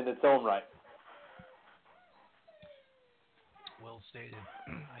whirlwind in its own right. Well stated.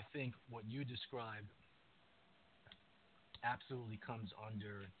 I think what you described absolutely comes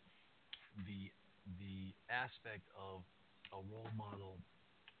under the aspect of a role model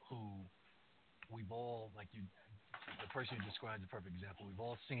who we've all, like you, the person you described is a perfect example. We've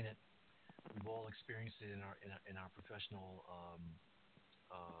all seen it. We've all experienced it in our professional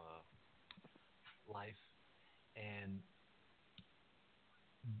life, and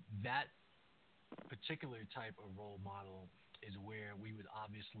that particular type of role model is where we would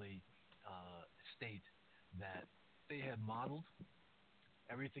obviously state that they have modeled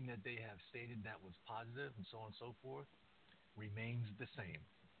everything that they have stated that was positive and so on and so forth remains the same,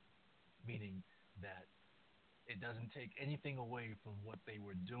 meaning that it doesn't take anything away from what they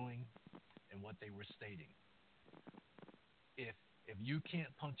were doing and what they were stating. If you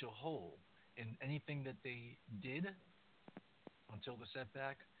can't punch a hole in anything that they did until the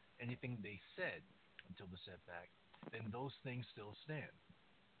setback, anything they said until the setback, then those things still stand.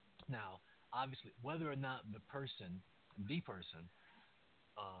 Now, obviously, whether or not the person,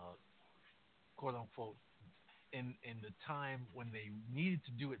 quote unquote, in the time when they needed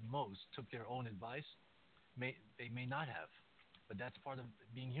to do it most, took their own advice, they may not have, but that's part of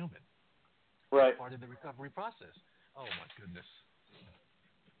being human. Right. Part of the recovery process. Oh my goodness.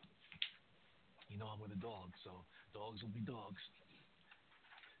 with a dog, so dogs will be dogs.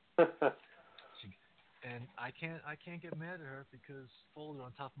 She, and I can't get mad at her because it's folded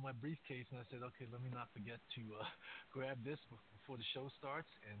on top of my briefcase, and I said, okay, let me not forget to grab this before the show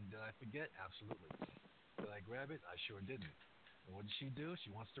starts. And did I forget? Absolutely. Did I grab it? I sure didn't. And what did she do? She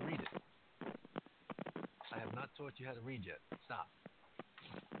wants to read it. I have not taught you how to read yet. Stop.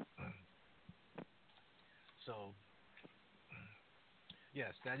 So,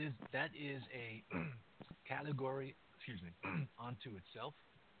 yes, that is a category. Excuse me, unto itself.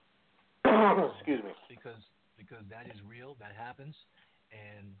 Excuse me. Because that is real. That happens,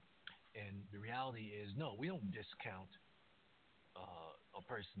 and the reality is, no, we don't discount a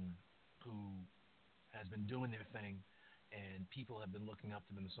person who has been doing their thing, and people have been looking up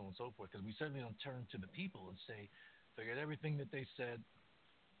to them, and so on and so forth. Because we certainly don't turn to the people and say, forget everything that they said.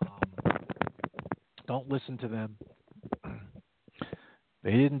 Don't listen to them.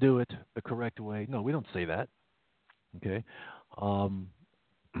 They didn't do it the correct way. No, we don't say that. Okay.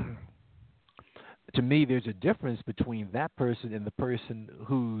 To me, there's a difference between that person and the person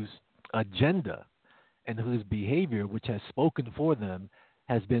whose agenda and whose behavior, which has spoken for them,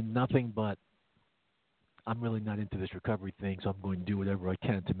 has been nothing but, I'm really not into this recovery thing, so I'm going to do whatever I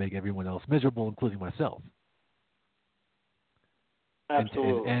can to make everyone else miserable, including myself.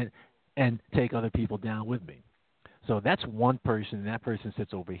 Absolutely. And take other people down with me. So that's one person, and that person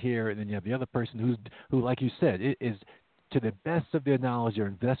sits over here, and then you have the other person who, like you said, is to the best of their knowledge, they're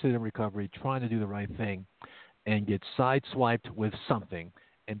invested in recovery, trying to do the right thing, and get sideswiped with something.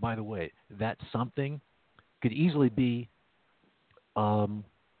 And by the way, that something could easily be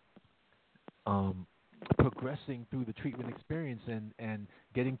progressing through the treatment experience and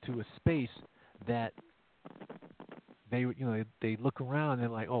getting to a space that they look around and they're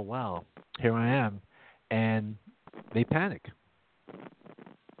like, oh wow, here I am, and they panic.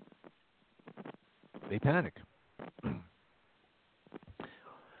 They panic.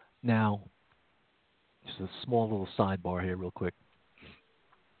 Now, just a small little sidebar here real quick.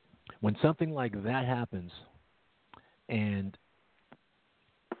 When something like that happens and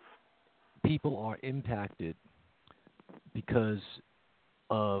people are impacted because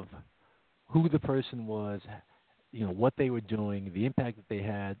of who the person was, what they were doing, the impact that they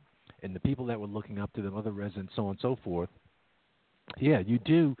had, and the people that were looking up to them, other residents, so on and so forth, yeah, you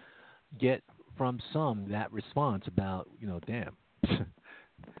do get from some that response about, damn,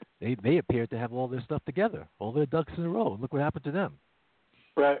 they appear to have all their stuff together, all their ducks in a row. Look what happened to them.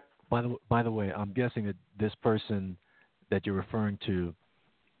 Right. By the way, I'm guessing that this person that you're referring to,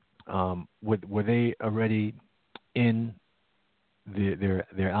 were they already in their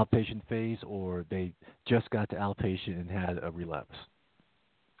outpatient phase, or they just got to outpatient and had a relapse?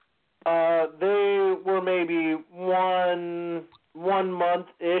 They were maybe one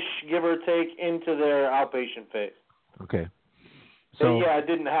month-ish, give or take, into their outpatient phase. Okay. So yeah, it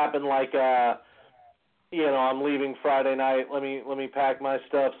didn't happen like I'm leaving Friday night. Let me pack my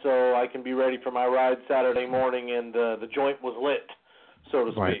stuff so I can be ready for my ride Saturday morning, and the joint was lit, so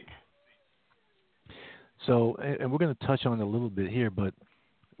to speak. Right. So, and we're going to touch on it a little bit here, but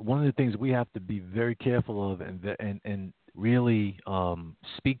one of the things we have to be very careful of and really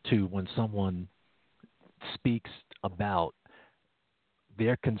speak to when someone speaks about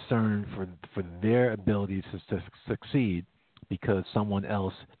their concern for their ability to succeed because someone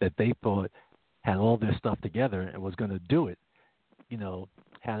else that they thought had all their stuff together and was going to do it,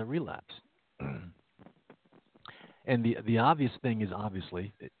 had a relapse. And the obvious thing is,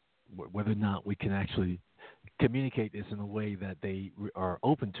 obviously, whether or not we can actually communicate this in a way that they are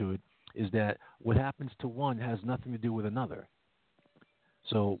open to it, is that what happens to one has nothing to do with another.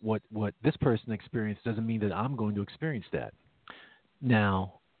 So what this person experienced doesn't mean that I'm going to experience that.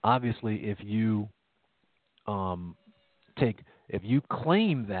 Now, obviously, if you if you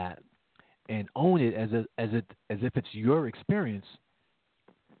claim that and own it as if it's your experience,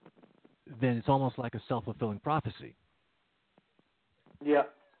 then it's almost like a self-fulfilling prophecy. Yeah.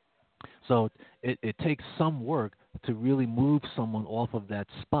 So it takes some work to really move someone off of that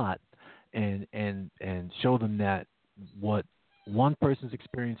spot and show them that what one person's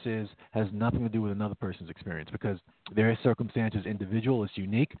experience has nothing to do with another person's experience, because their circumstance is individual, it's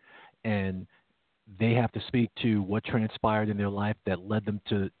unique, and they have to speak to what transpired in their life that led them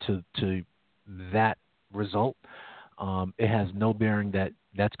to that result. It has no bearing that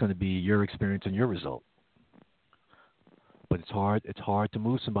that's going to be your experience and your result. But it's hard to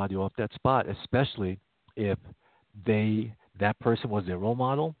move somebody off that spot, especially if that person was their role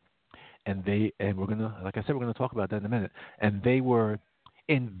model, and we're gonna, like I said, we're gonna talk about that in a minute, and they were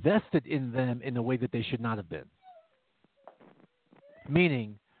invested in them in a way that they should not have been.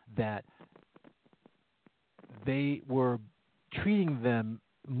 Meaning that they were treating them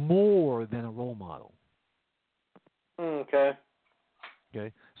more than a role model. Okay.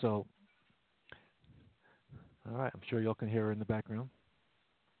 Okay, so, all right, I'm sure y'all can hear her in the background.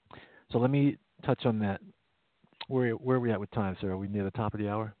 So let me touch on that. Where are we at with time, sir? Are we near the top of the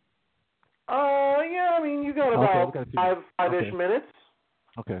hour? Yeah, I mean, you got Okay, about we got a few five-ish okay. minutes.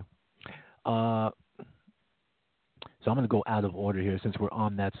 Okay. So I'm going to go out of order here since we're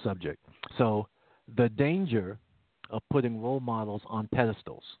on that subject. So the danger of putting role models on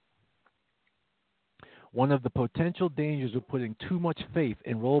pedestals. One of the potential dangers of putting too much faith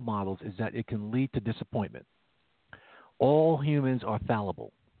in role models is that it can lead to disappointment. All humans are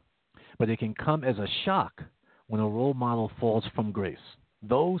fallible, but it can come as a shock when a role model falls from grace.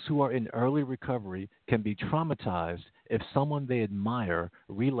 Those who are in early recovery can be traumatized if someone they admire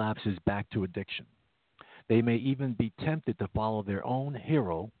relapses back to addiction. They may even be tempted to follow their own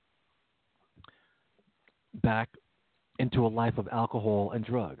hero back into a life of alcohol and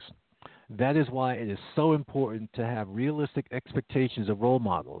drugs. That is why it is so important to have realistic expectations of role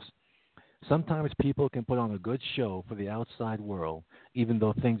models. Sometimes people can put on a good show for the outside world, even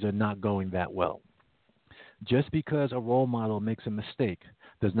though things are not going that well. Just because a role model makes a mistake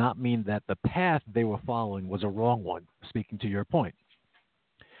does not mean that the path they were following was a wrong one, speaking to your point.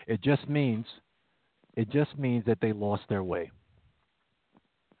 It just means that they lost their way.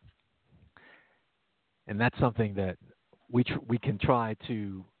 And that's something that we can try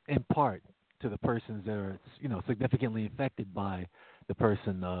to impart to the persons that are, significantly affected by the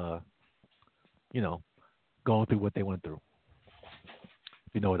person, going through what they went through.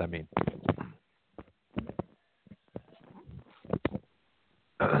 If you know what I mean.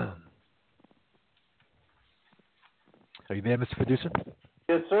 Are you there, Mr. Producer?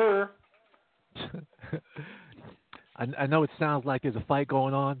 Yes, sir. I know it sounds like there's a fight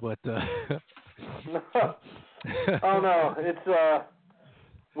going on, but Oh no, it's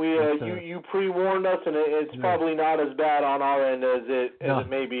you pre-warned us, and it's probably not as bad on our end as it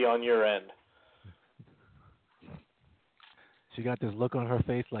may be on your end. She got this look on her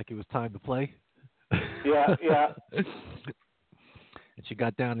face like it was time to play. Yeah. And she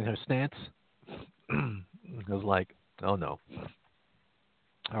got down in her stance. It was like, oh no.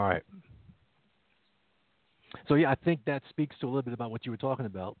 All right. So yeah, I think that speaks to a little bit about what you were talking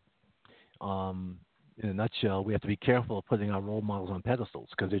about. In a nutshell, we have to be careful of putting our role models on pedestals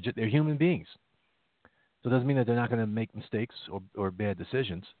because they're human beings. So it doesn't mean that they're not going to make mistakes or bad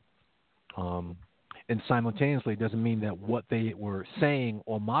decisions. And simultaneously, it doesn't mean that what they were saying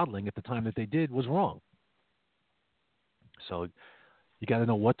or modeling at the time that they did was wrong. So you got to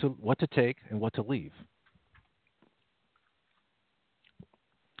know what to take and what to leave,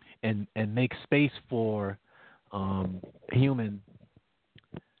 and make space for human,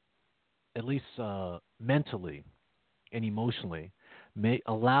 at least mentally and emotionally,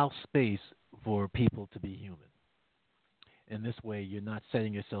 allow space for people to be human. In this way, you're not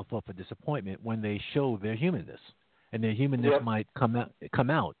setting yourself up for disappointment when they show their humanness, and their humanness might come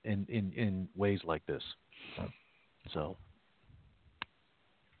out in ways like this. So,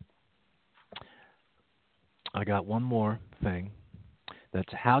 I got one more thing.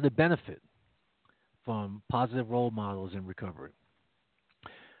 That's how to benefit from positive role models in recovery.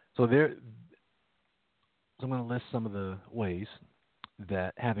 So I'm going to list some of the ways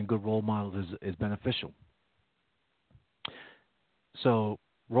that having good role models is beneficial. So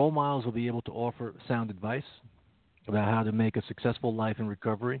role models will be able to offer sound advice about how to make a successful life in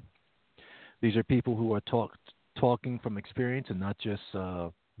recovery. These are people who are talking from experience and not just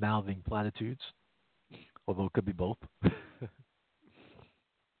mouthing platitudes, although it could be both.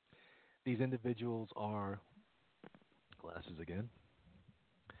 These individuals are, glasses again,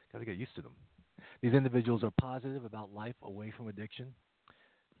 got to get used to them. These individuals are positive about life away from addiction.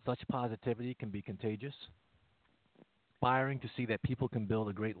 Such positivity can be contagious. Inspiring to see that people can build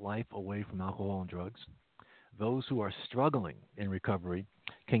a great life away from alcohol and drugs. Those who are struggling in recovery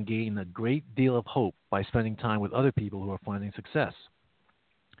can gain a great deal of hope by spending time with other people who are finding success.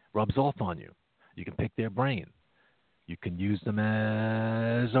 Rubs off on you. You can pick their brain. You can use them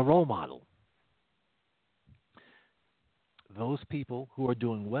as a role model. Those people who are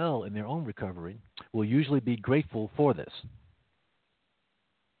doing well in their own recovery will usually be grateful for this.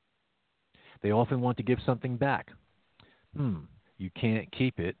 They often want to give something back. You can't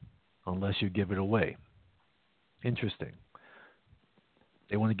keep it unless you give it away. Interesting.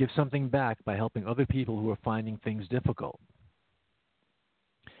 They want to give something back by helping other people who are finding things difficult.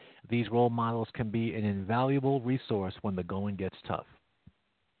 These role models can be an invaluable resource when the going gets tough.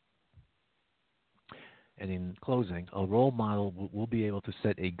 And in closing, a role model will be able to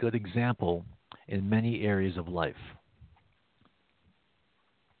set a good example in many areas of life.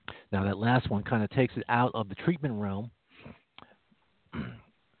 Now, that last one kind of takes it out of the treatment realm,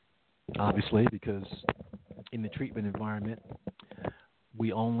 obviously, because in the treatment environment,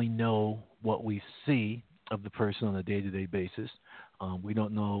 we only know what we see of the person on a day-to-day basis. We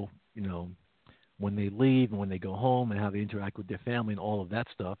don't know, when they leave and when they go home and how they interact with their family and all of that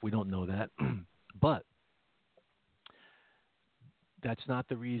stuff. We don't know that. But that's not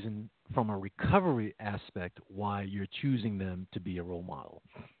the reason from a recovery aspect why you're choosing them to be a role model.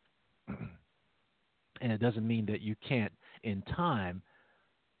 And it doesn't mean that you can't, in time,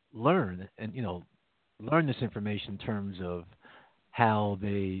 learn this information in terms of how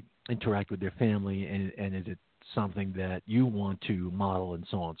they interact with their family, and is it something that you want to model, and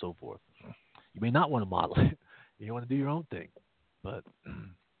so on and so forth. You may not want to model it. You want to do your own thing. But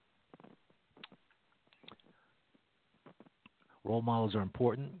role models are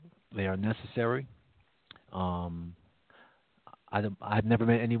important. They are necessary. I've never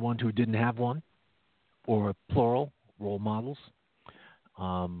met anyone who didn't have one, or plural role models.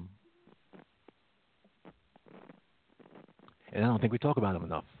 And I don't think we talk about them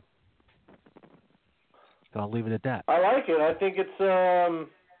enough. So I'll leave it at that. I like it. I think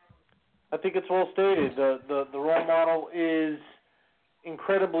it's well stated. The role model is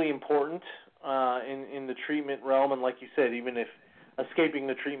incredibly important in the treatment realm, and like you said, even if escaping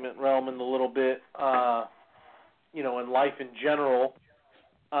the treatment realm in a little bit, in life in general.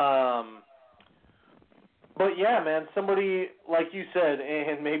 But yeah, man, somebody like you said,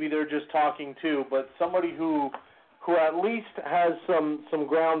 and maybe they're just talking too, but somebody who at least has some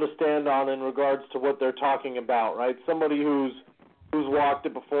ground to stand on in regards to what they're talking about, right? Somebody who's walked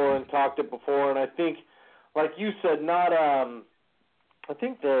it before and talked it before, and I think, like you said, not I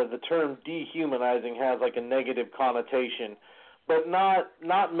think the term dehumanizing has like a negative connotation, but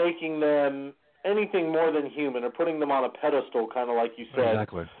not making them anything more than human, or putting them on a pedestal, kind of like you said.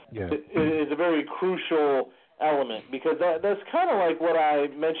 Exactly. Yeah. Is a very crucial element, because that's kind of like what I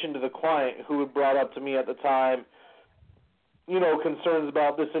mentioned to the client who had brought up to me at the time, concerns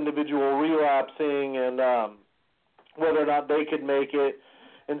about this individual relapsing and whether or not they could make it.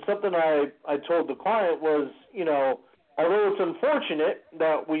 And something I told the client was, although it's unfortunate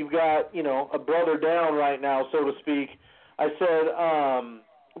that we've got, a brother down right now, so to speak, I said,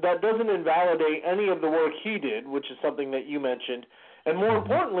 that doesn't invalidate any of the work he did, which is something that you mentioned. And more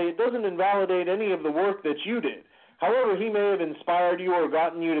importantly, it doesn't invalidate any of the work that you did. However, he may have inspired you or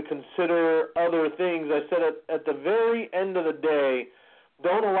gotten you to consider other things. I said at the very end of the day,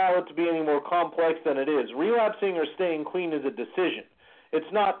 don't allow it to be any more complex than it is. Relapsing or staying clean is a decision.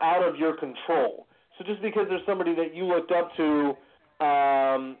 It's not out of your control. So just because there's somebody that you looked up to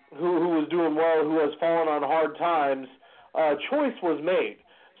who was doing well, who has fallen on hard times, a choice was made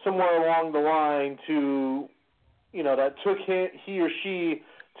somewhere along the line to, that took he or she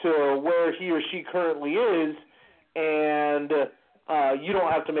to where he or she currently is, and you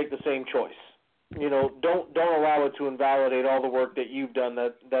don't have to make the same choice. Don't allow it to invalidate all the work that you've done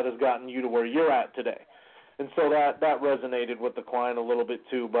that has gotten you to where you're at today. And so that resonated with the client a little bit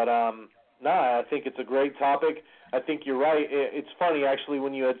too. But I think it's a great topic. I think you're right. It's funny, actually,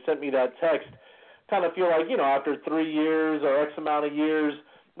 when you had sent me that text, kind of feel like, after 3 years or X amount of years,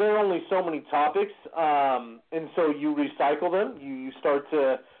 there are only so many topics, and so you recycle them. You start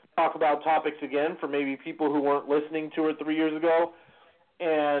to talk about topics again for maybe people who weren't listening 2 or 3 years ago.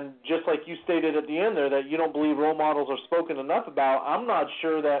 And just like you stated at the end there, that you don't believe role models are spoken enough about, I'm not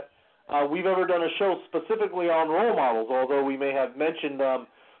sure that we've ever done a show specifically on role models, although we may have mentioned them,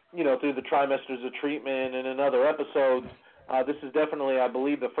 through the trimesters of treatment and in other episodes. This is definitely, I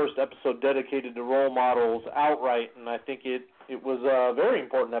believe, the first episode dedicated to role models outright, and I think it was a very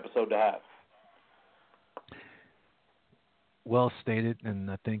important episode to have. Well stated,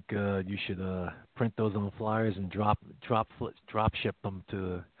 and I think you should print those on flyers and drop ship them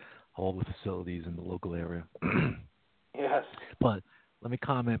to all the facilities in the local area. Yes. But let me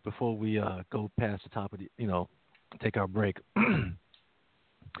comment before we go past the top of take our break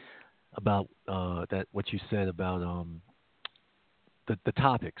about that what you said about the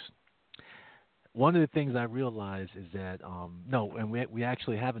topics. One of the things I realized is that, we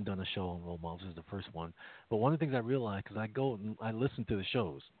actually haven't done a show on role models. This is the first one. But one of the things I realized, because I go and I listen to the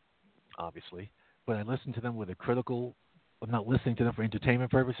shows, obviously, but I listen to them with a critical, I'm not listening to them for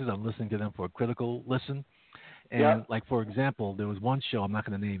entertainment purposes. I'm listening to them for a critical listen. And, like, for example, there was one show, I'm not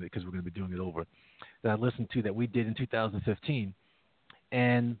going to name it because we're going to be doing it over, that I listened to that we did in 2015.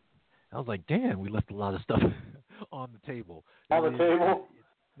 And I was like, damn, we left a lot of stuff on the table. On the table?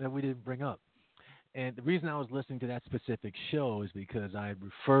 That we didn't bring up. And the reason I was listening to that specific show is because I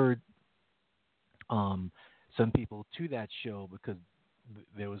referred some people to that show because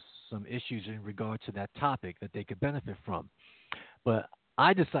there was some issues in regard to that topic that they could benefit from. But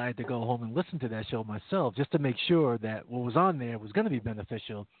I decided to go home and listen to that show myself just to make sure that what was on there was going to be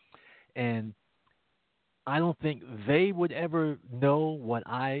beneficial. And I don't think they would ever know what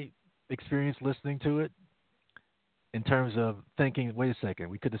I experienced listening to it in terms of thinking, wait a second,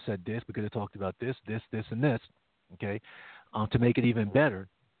 we could have said this, we could have talked about this, and this, okay, to make it even better.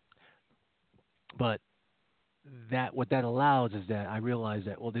 But what that allows is that I realize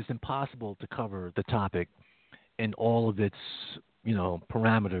that, well, it's impossible to cover the topic in all of its,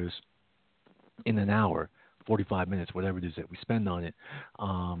 parameters in an hour, 45 minutes, whatever it is that we spend on it.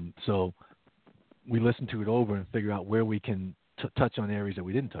 So we listen to it over and figure out where we can touch on areas that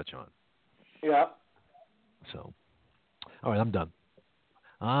we didn't touch on. Yeah. So, all right, I'm done.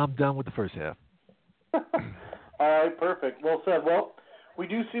 I'm done with the first half. All right, perfect. Well said. Well, we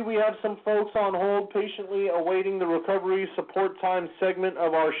do see we have some folks on hold patiently awaiting the recovery support time segment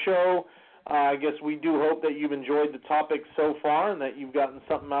of our show. I guess we do hope that you've enjoyed the topic so far and that you've gotten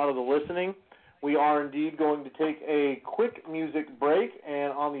something out of the listening. We are indeed going to take a quick music break,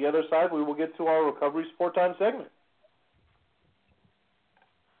 and on the other side, we will get to our recovery support time segment.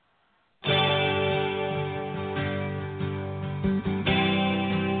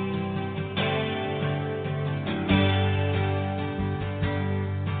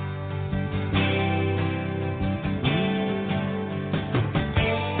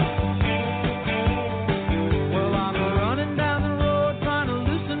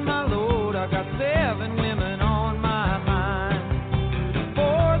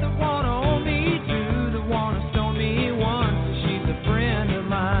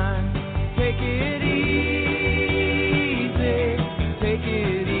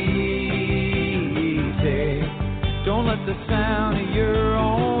 The sound of your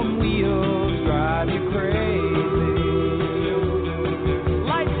own wheels drive you crazy.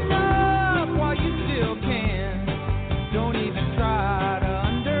 Lighten up while you still can. Don't even try to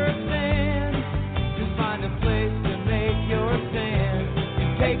understand. Just find a place to make your stand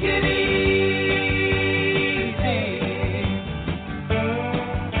and take it easy.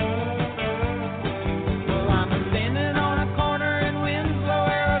 Well, I'm standing on a corner in Winslow,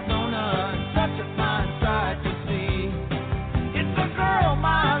 Arizona, and such a fine sight to see. Girl,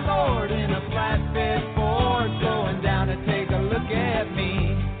 my lord, in a flatbed Ford, slowing down to take a look at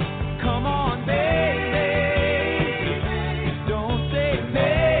me. Come on, baby, don't say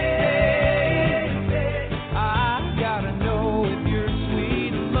maybe. I gotta know if you're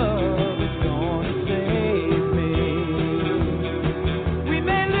sweet love.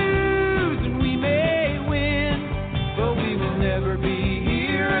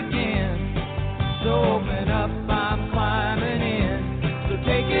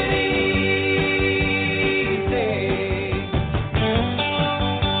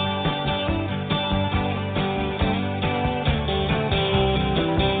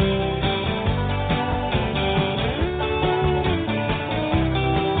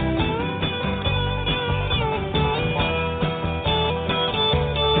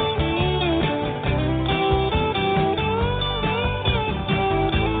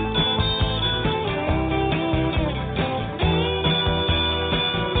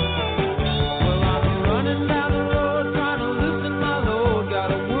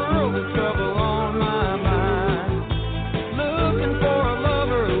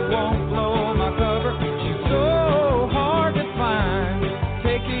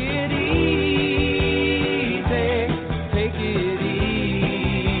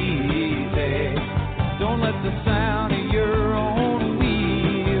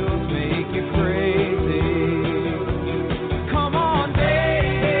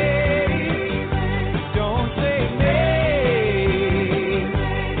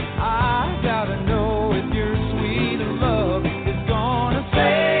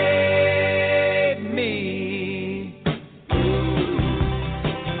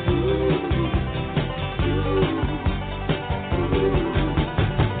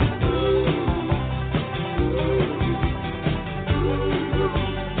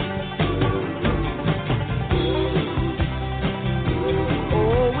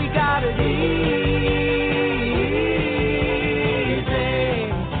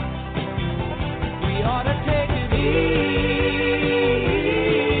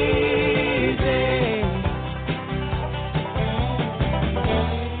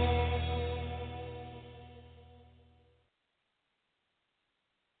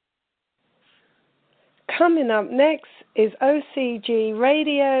 Coming up next is OCG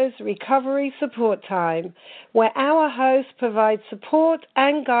Radio's Recovery Support Time, where our host provides support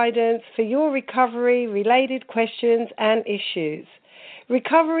and guidance for your recovery-related questions and issues.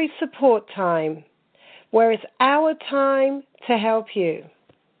 Recovery Support Time, where it's our time to help you.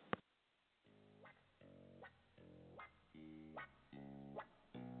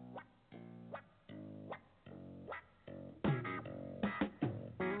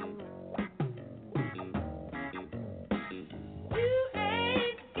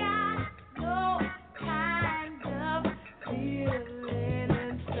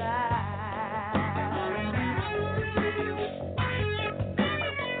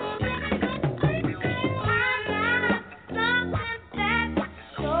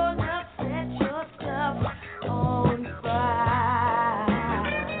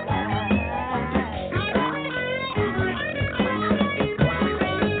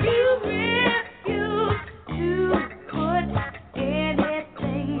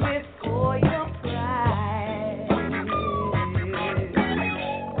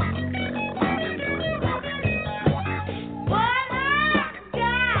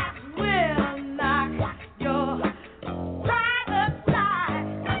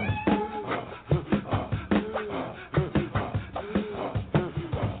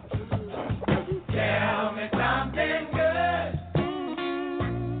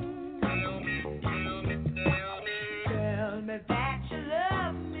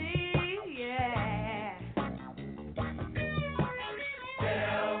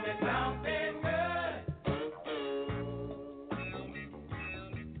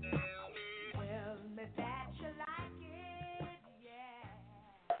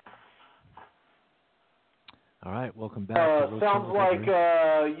 All right, welcome back. To sounds like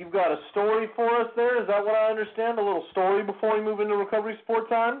you've got a story for us there. Is that what I understand? A little story before we move into recovery support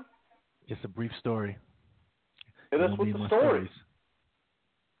time? Just a brief story. Hit us with the story.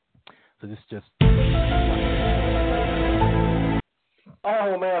 So this just...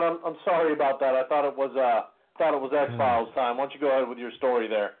 Oh man, I'm sorry about that. I thought it was X-Files time. Why don't you go ahead with your story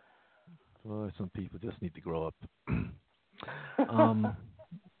there? Well, some people just need to grow up.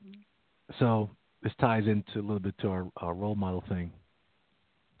 So this ties into a little bit to our role model thing.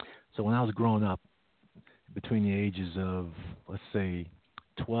 So when I was growing up, between the ages of, let's say,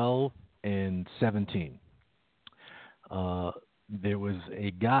 12 and 17, there was a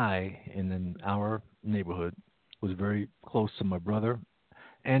guy in our neighborhood who was very close to my brother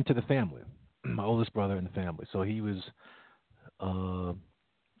and to the family, my oldest brother in the family. So he was,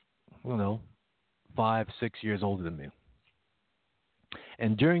 5, 6 years older than me.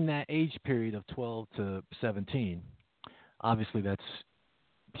 And during that age period of 12 to 17, obviously that's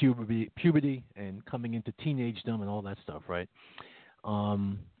puberty and coming into teenagedom and all that stuff, right?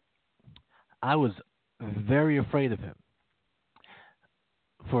 I was very afraid of him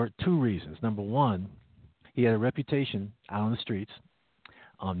for two reasons. Number one, he had a reputation out on the streets.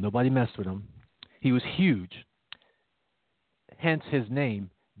 Nobody messed with him. He was huge. Hence his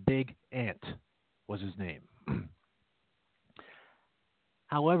name, Big Ant, was his name.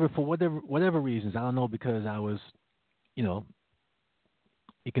 However, for whatever reasons, I don't know, because I was, he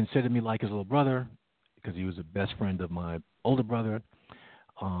considered me like his little brother because he was the best friend of my older brother,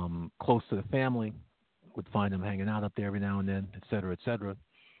 close to the family, would find him hanging out up there every now and then, et cetera, et cetera.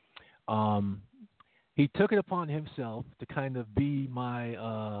 He took it upon himself to kind of be my,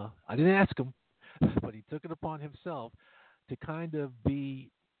 I didn't ask him, but he took it upon himself to kind of be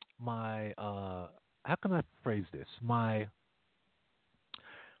my, how can I phrase this? My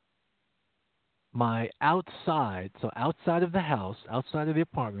outside, so outside of the house, outside of the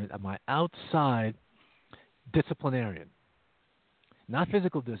apartment, my outside disciplinarian. Not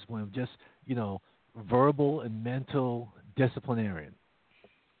physical discipline, just, verbal and mental disciplinarian.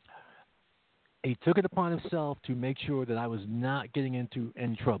 He took it upon himself to make sure that I was not getting into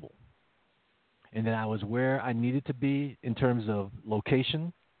any trouble and that I was where I needed to be in terms of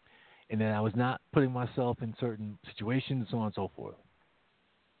location and that I was not putting myself in certain situations and so on and so forth.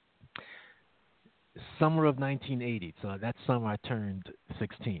 Summer of 1980, so that summer I turned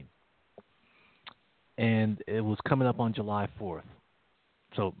 16. And it was coming up on July 4th.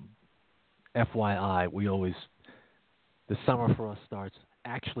 So, FYI, the summer for us starts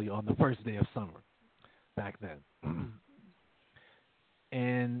actually on the first day of summer back then.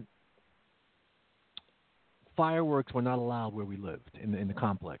 And fireworks were not allowed where we lived in the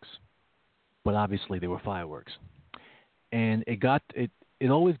complex. But obviously there were fireworks. And it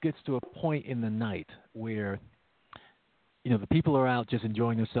always gets to a point in the night where, the people are out just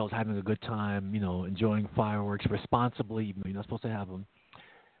enjoying themselves, having a good time, enjoying fireworks responsibly, even though you're not supposed to have them.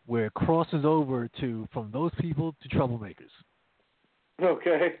 where it crosses over to from those people to troublemakers.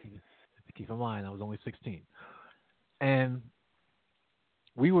 Okay. Keep in mind, I was only 16. And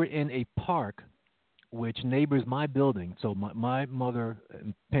we were in a park which neighbors my building. So my mother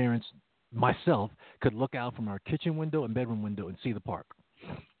and parents, myself, could look out from our kitchen window and bedroom window and see the park.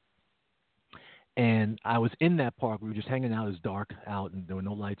 And I was in that park. We were just hanging out. It was dark out, and there were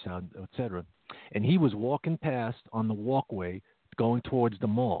no lights out, etc. And he was walking past on the walkway going towards the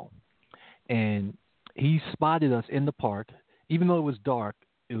mall. And he spotted us in the park. Even though it was dark,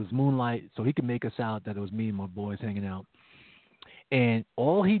 it was moonlight, so he could make us out that it was me and my boys hanging out. And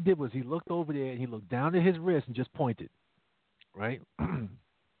all he did was he looked over there, and he looked down at his wrist and just pointed, right? And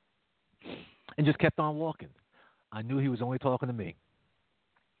just kept on walking. I knew he was only talking to me.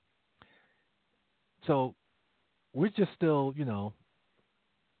 So we're just still,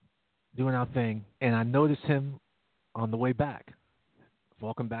 doing our thing. And I noticed him on the way back,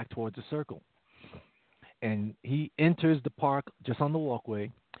 walking back towards the circle. And he enters the park just on the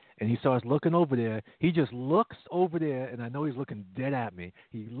walkway, and he starts looking over there. He just looks over there, and I know he's looking dead at me.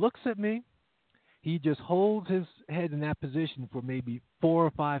 He looks at me. He just holds his head in that position for maybe 4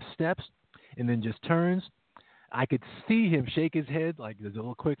 or 5 steps, and then just turns. I could see him shake his head, like there's a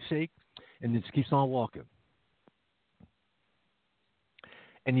little quick shake, and just keeps on walking.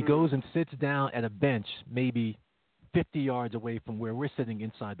 And he goes and sits down at a bench maybe 50 yards away from where we're sitting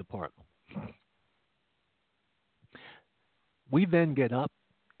inside the park. We then get up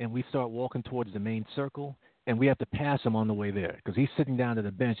and we start walking towards the main circle, and we have to pass him on the way there because he's sitting down at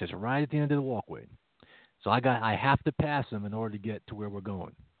a bench that's right at the end of the walkway. So I have to pass him in order to get to where we're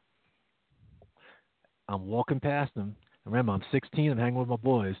going. I'm walking past him. Remember, I'm 16. I'm hanging with my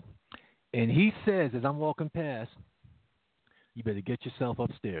boys. And he says, as I'm walking past, you better get yourself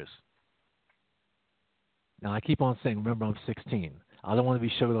upstairs. Now, I keep on saying, remember, I'm 16. I don't want to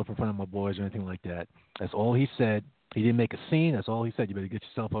be showed up in front of my boys or anything like that. That's all he said. He didn't make a scene. That's all he said. You better get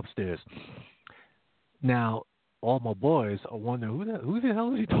yourself upstairs. Now, all my boys are wondering, who the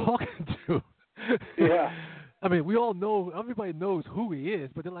hell is he talking to? Yeah. I mean, we all know, everybody knows who he is,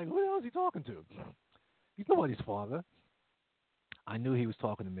 but they're like, who the hell is he talking to? He's nobody's father. I knew he was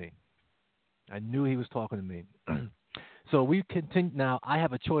talking to me. So we continue. Now, I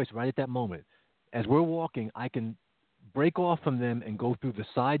have a choice right at that moment. As we're walking, I can break off from them and go through the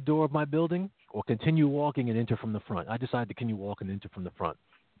side door of my building or continue walking and enter from the front. I decided to continue walking and enter from the front.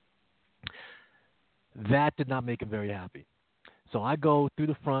 That did not make him very happy. So I go through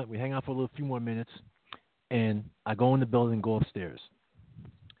the front. We hang out for a few more minutes, and I go in the building and go upstairs.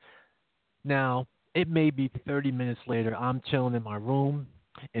 Now, it may be 30 minutes later. I'm chilling in my room,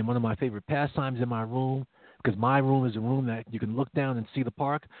 and one of my favorite pastimes in my room, because my room is a room that you can look down and see the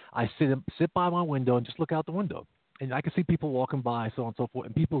park. I sit by my window and just look out the window. And I can see people walking by, so on and so forth.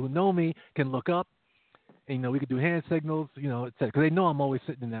 And people who know me can look up, and, we could do hand signals, et cetera. Because they know I'm always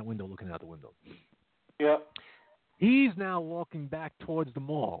sitting in that window looking out the window. Yep. He's now walking back towards the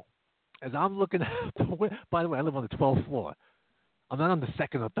mall. As I'm looking out the window. By the way, I live on the 12th floor. I'm not on the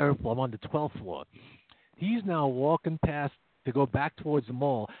 2nd or 3rd floor. I'm on the 12th floor. He's now walking past to go back towards the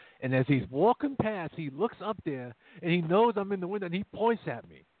mall. And as he's walking past, he looks up there, and he knows I'm in the window, and he points at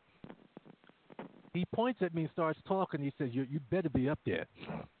me. He points at me and starts talking. He says, you better be up there.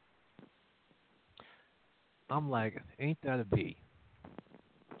 I'm like, ain't that a bee?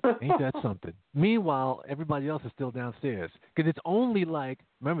 Ain't that something? Meanwhile, everybody else is still downstairs. Because it's only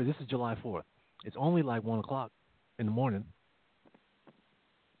remember, this is July 4th. It's only 1 o'clock in the morning.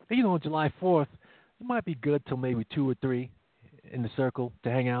 And, July 4th, it might be good till maybe 2 or 3 in the circle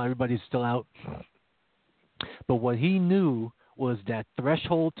to hang out. Everybody's still out. But what he knew was that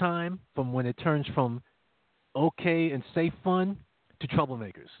threshold time from when it turns from okay and safe fun to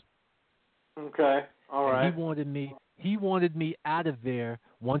troublemakers. Okay. All right. And he wanted me out of there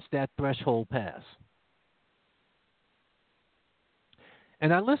once that threshold passed.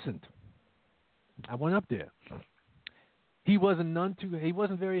 And I listened. I went up there. He wasn't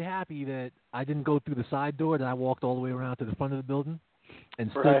very happy that I didn't go through the side door, that I walked all the way around to the front of the building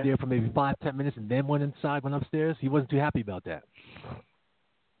and stood there for maybe 5-10 minutes and then went inside, went upstairs. He wasn't too happy about that.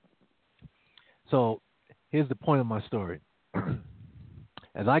 So here's the point of my story.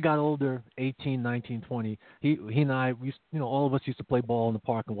 As I got older, 18, 19, 20, he and I, all of us used to play ball in the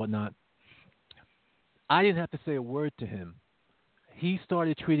park and whatnot. I didn't have to say a word to him. He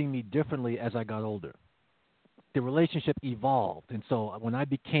started treating me differently as I got older. The relationship evolved. And so when I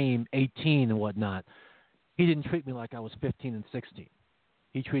became 18 and whatnot, he didn't treat me like I was 15 and 16.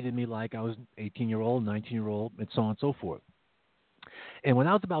 He treated me like I was 18-year-old, 19-year-old, and so on and so forth. And when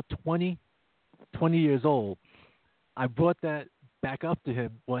I was about 20 years old, I brought that back up to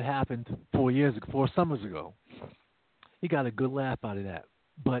him what happened 4 summers ago. He got a good laugh out of that.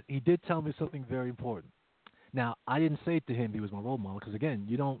 But he did tell me something very important. Now, I didn't say to him he was my role model because, again,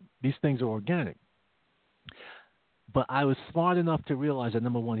 these things are organic. But I was smart enough to realize that,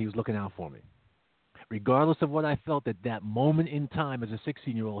 number one, he was looking out for me. Regardless of what I felt at that moment in time as a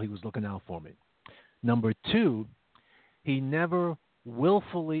 16-year-old, he was looking out for me. Number two, he never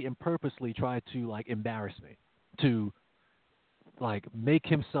willfully and purposely tried to, like, embarrass me, to, like, make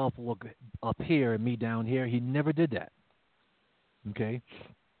himself look up here and me down here. He never did that. Okay?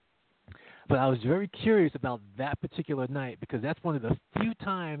 But I was very curious about that particular night because that's one of the few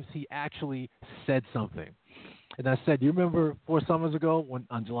times he actually said something. And I said, do you remember 4 summers ago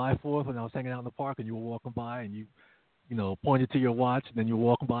on July 4th when I was hanging out in the park and you were walking by and you pointed to your watch and then you were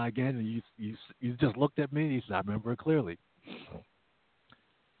walking by again and you just looked at me and he said, I remember it clearly.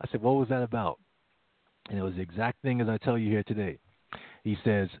 I said, what was that about? And it was the exact thing as I tell you here today. He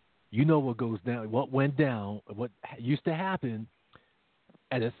says, you know what goes down, what went down, what used to happen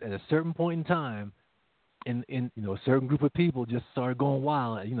at a certain point in time, in a certain group of people just started going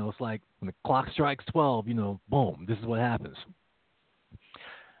wild. It's like when the clock strikes 12, boom, this is what happens.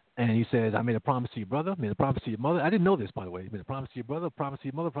 And he says, I made a promise to your brother, made a promise to your mother. I didn't know this, by the way. He made a promise to your brother, a promise to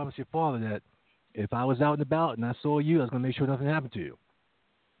your mother, a promise to your father that if I was out and about and I saw you, I was going to make sure nothing happened to you.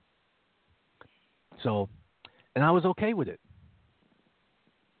 So, and I was okay with it.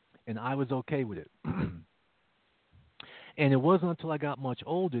 And it wasn't until I got much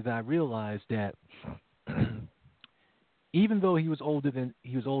older that I realized that even though he was older than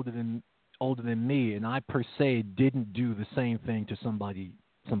me, and I per se didn't do the same thing to somebody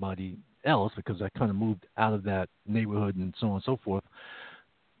else because I kind of moved out of that neighborhood and so on and so forth.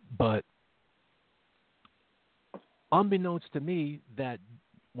 But unbeknownst to me, that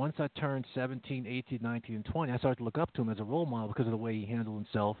once I turned 17, 18, 19, and 20, I started to look up to him as a role model because of the way he handled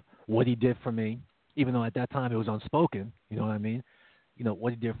himself, what he did for me, even though at that time it was unspoken, you know what I mean?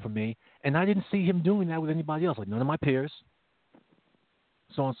 What he did for me. And I didn't see him doing that with anybody else, like none of my peers,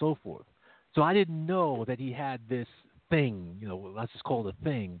 so on and so forth. So I didn't know that he had this thing, let's just call it a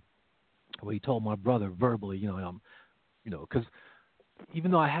thing, where he told my brother verbally, because even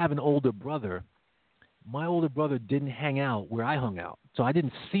though I have an older brother, my older brother didn't hang out where I hung out. So I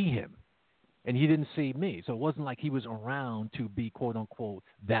didn't see him, and he didn't see me. So it wasn't like he was around to be, quote, unquote,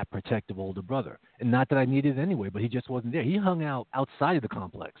 that protective older brother. And not that I needed it anyway, but he just wasn't there. He hung out outside of the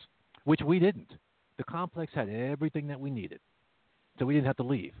complex, which we didn't. The complex had everything that we needed, so we didn't have to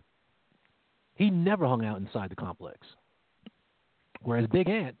leave. He never hung out inside the complex, whereas Big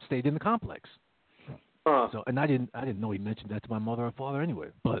Ant stayed in the complex. So, and I didn't know he mentioned that to my mother or father anyway,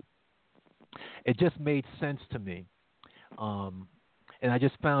 but it just made sense to me. And I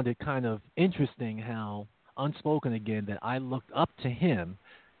just found it kind of interesting how, unspoken again, that I looked up to him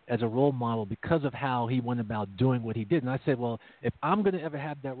as a role model because of how he went about doing what he did. And I said, well, if I'm going to ever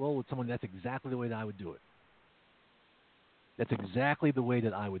have that role with someone, that's exactly the way that I would do it. That's exactly the way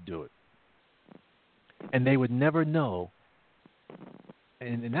that I would do it. And they would never know.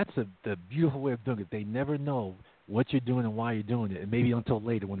 And that's the beautiful way of doing it. They never know what you're doing and why you're doing it, and maybe until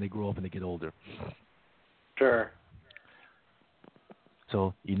later when they grow up and they get older. Sure.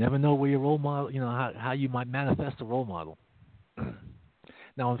 So you never know where your role model, how you might manifest a role model.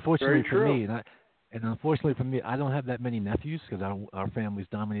 Now, unfortunately for me, unfortunately for me, I don't have that many nephews because our family's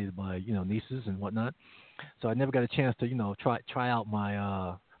dominated by nieces and whatnot. So I never got a chance to try out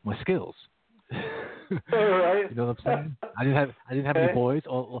my skills. Right. You know what I'm saying? I didn't have any boys.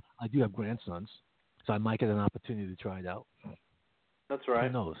 Or I do have grandsons, so I might get an opportunity to try it out. That's right.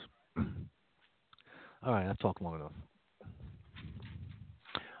 Who knows? All right, I've talked long enough.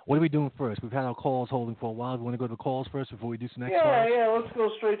 What are we doing first? We've had our calls holding for a while. We want to go to the calls first before we do some next calls? Yeah, let's go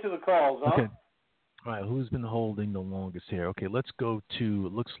straight to the calls, huh? Okay. All right, who's been holding the longest here? Okay, let's go to,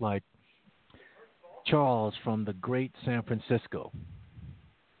 it looks like, Charles from the great San Francisco.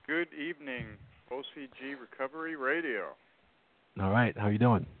 Good evening, OCG Recovery Radio. All right, how are you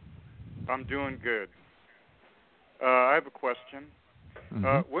doing? I'm doing good. I have a question.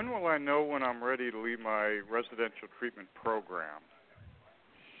 Mm-hmm. When will I know when I'm ready to leave my residential treatment program?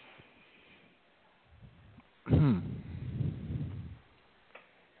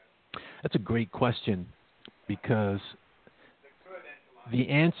 That's a great question because the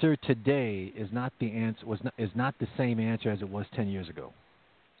answer today is not the answer is not the same answer as it was 10 years ago.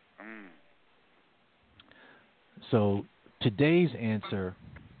 So today's answer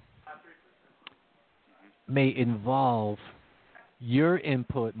may involve your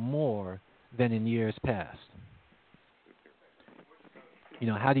input more than in years past.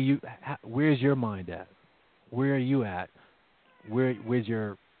 Where's your mind at? Where are you at where's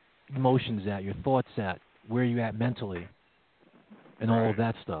your emotions at, your thoughts at, where are you at mentally, and all of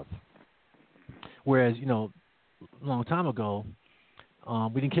that stuff. Whereas, a long time ago,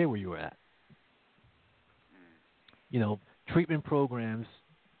 we didn't care where you were at. Treatment programs,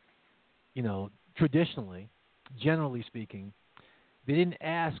 traditionally, generally speaking, they didn't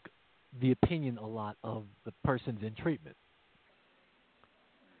ask the opinion a lot of the persons in treatment.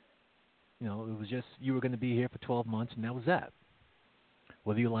 It was just you were going to be here for 12 months, and that was that,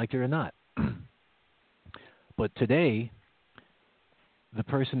 whether you liked it or not. But today, the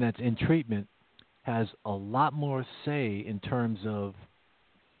person that's in treatment has a lot more say in terms of,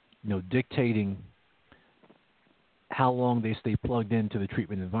 dictating how long they stay plugged into the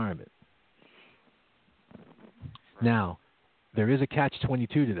treatment environment. Now, there is a catch-22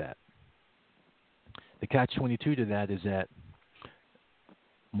 to that. The catch-22 to that is that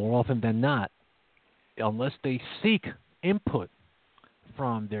more often than not, unless they seek input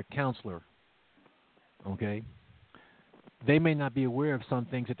from their counselor, okay, they may not be aware of some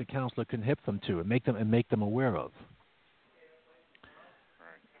things that the counselor can hip them to and make them aware of.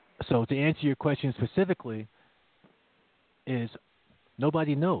 So to answer your question specifically, is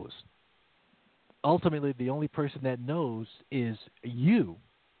nobody knows. Ultimately, the only person that knows is you.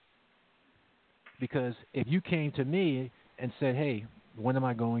 Because if you came to me and said, hey, when am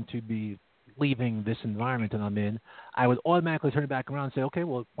I going to be leaving this environment that I'm in, I would automatically turn it back around and say, okay,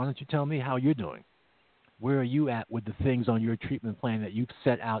 well, why don't you tell me how you're doing? Where are you at with the things on your treatment plan that you've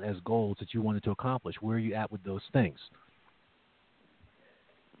set out as goals that you wanted to accomplish? Where are you at with those things?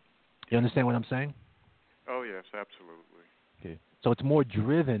 You understand what I'm saying? Oh, yes, absolutely. Okay. So it's more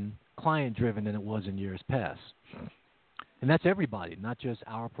client-driven than it was in years past. And that's everybody, not just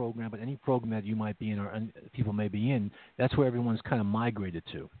our program, but any program that you might be in or people may be in. That's where everyone's kind of migrated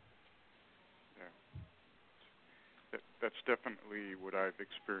to. Yeah. That's definitely what I've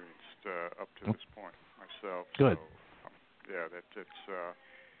experienced up to this point myself. Good.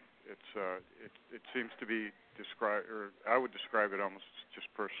 So, it seems to be described, or I would describe it almost just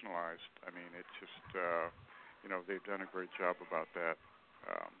personalized. I mean, it's just, they've done a great job about that.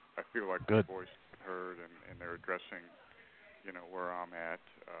 I feel like my voice is heard, and they're addressing, where I'm at.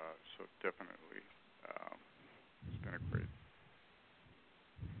 So definitely, it's been a great.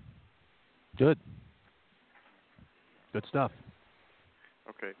 Good. Good stuff.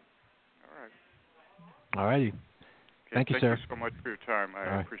 Okay. All right. All righty. Okay, thank you, sir. Thank you so much for your time.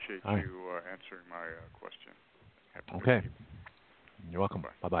 I appreciate you answering my question. Okay. You're welcome.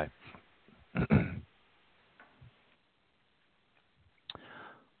 Bye-bye.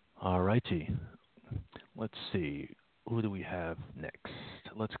 All righty. Let's see. Who do we have next?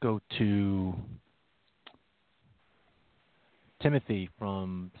 Let's go to Timothy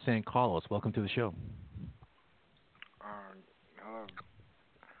from San Carlos. Welcome to the show. Hello.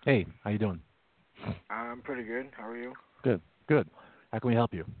 Hey, how you doing? I'm pretty good. How are you? Good. How can we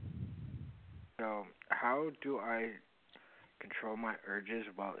help you? So, how do I control my urges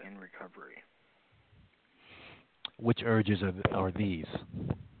while in recovery? Which urges are these?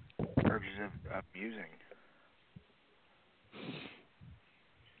 Urges of using.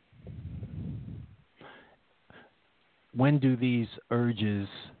 When do these urges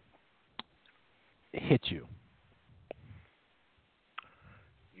hit you?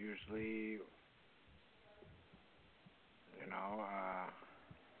 Usually,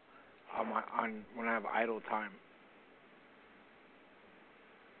 when I have idle time.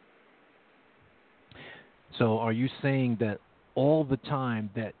 So are you saying that all the time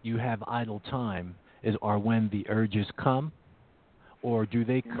that you have idle time are when the urges come? Or do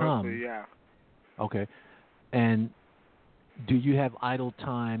they come? Mostly, yeah. Okay. And do you have idle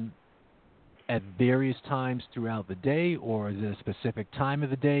time at various times throughout the day, or is it a specific time of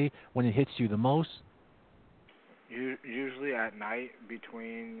the day when it hits you the most? Usually at night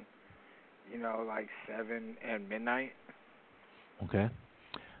between, like 7 and midnight. Okay.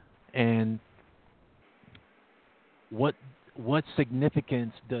 And what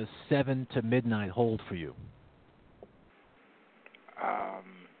significance does 7 to midnight hold for you?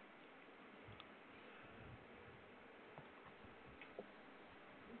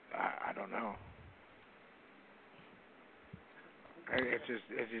 I don't know. It's just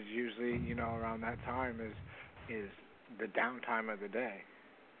usually, around that time is the downtime of the day.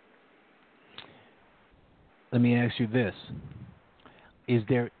 Let me ask you this. Is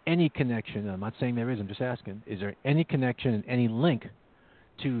there any connection, I'm not saying there is, I'm just asking, is there any connection and any link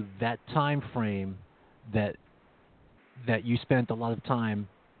to that time frame that you spent a lot of time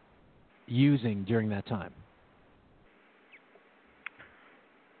using during that time?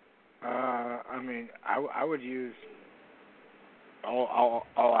 I would use all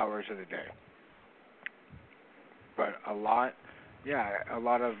hours of the day. But a lot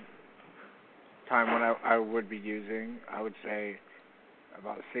of time when I would be using, I would say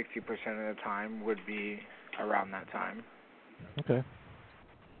about 60% of the time would be around that time. Okay.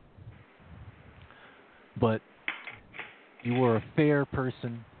 But you were a fair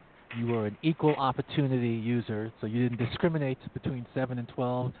person. You were an equal opportunity user, so you didn't discriminate between 7 and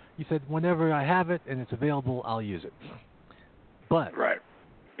 12. You said, whenever I have it and it's available, I'll use it. But right.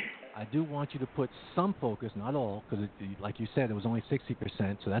 I do want you to put some focus, not all, because like you said, it was only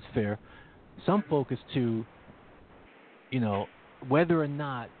 60%, so that's fair. Some focus to, whether or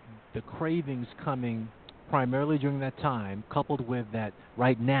not the cravings coming primarily during that time, coupled with that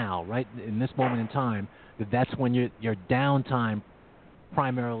right now, right in this moment in time, that's when your downtime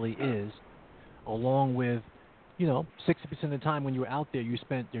primarily is, along with, 60% of the time when you were out there, you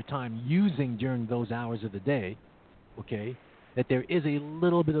spent your time using during those hours of the day, okay, that there is a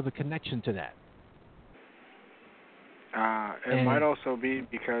little bit of a connection to that. It might also be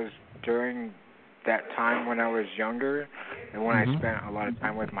because during that time when I was younger and when I spent a lot of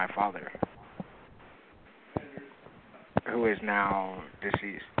time with my father, who is now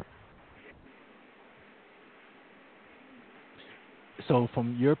deceased. So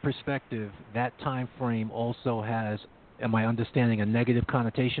from your perspective, that time frame also has, am I understanding, a negative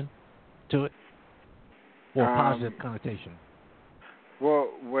connotation to it? Or a positive connotation? Well,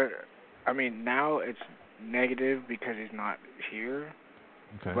 now it's negative because he's not here.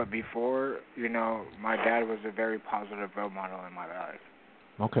 Okay. But before, my dad was a very positive role model in my life.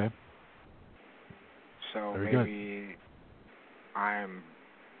 Okay. So very maybe good. I'm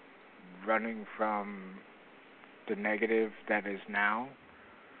running from the negative that is now.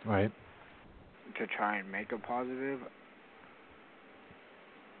 Right. To try and make a positive.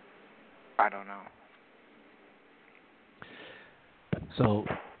 I don't know. So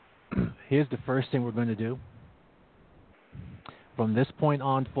here's the first thing we're going to do. From this point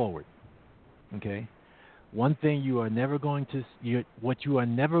on forward, okay, one thing you are never going to, what you are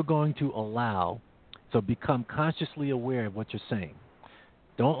never going to allow, so become consciously aware of what you're saying.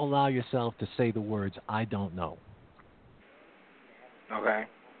 Don't allow yourself to say the words, I don't know. Okay.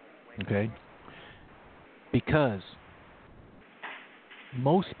 Okay? Because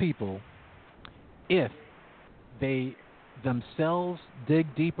most people, if they themselves dig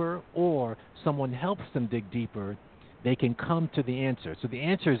deeper or someone helps them dig deeper, they can come to the answer. So the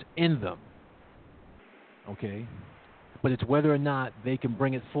answer is in them. Okay? But it's whether or not they can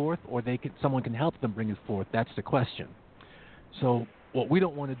bring it forth or someone can help them bring it forth. That's the question. So what we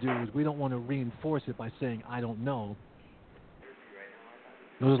don't want to do is we don't want to reinforce it by saying, I don't know.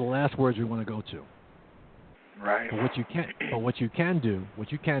 Those are the last words we want to go to. Right. But what you can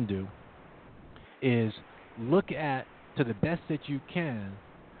do is look at, to the best that you can,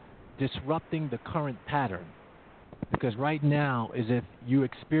 disrupting the current pattern. Because right now, is if you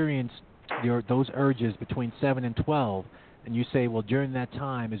experience those urges between 7 and 12, and you say, well, during that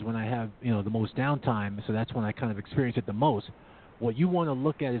time is when I have, the most downtime, so that's when I kind of experience it the most. What you want to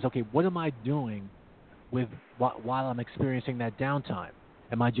look at is, okay, what am I doing while I'm experiencing that downtime?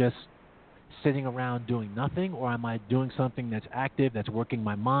 Am I just sitting around doing nothing, or am I doing something that's active, that's working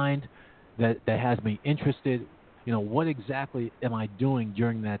my mind, that has me interested? What exactly am I doing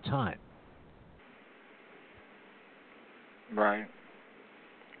during that time? Right.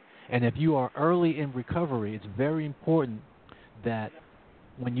 And if you are early in recovery, it's very important that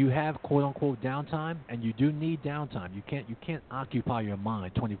when you have quote unquote downtime, and you do need downtime, you can't occupy your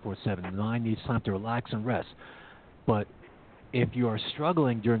mind 24/7. The mind needs time to relax and rest. But if you are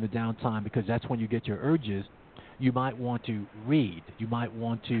struggling during the downtime because that's when you get your urges, you might want to read. You might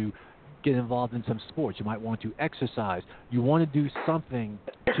want to get involved in some sports. You might want to exercise. You want to do something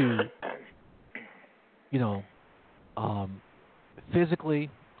to, physically,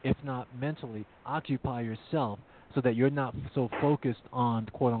 if not mentally, occupy yourself so that you're not so focused on,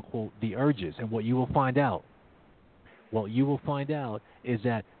 quote unquote, the urges. And what you will find out is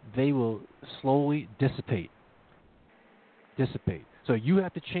that they will slowly dissipate. So you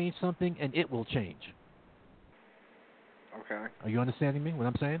have to change something, and it will change. Okay. Are you understanding me, what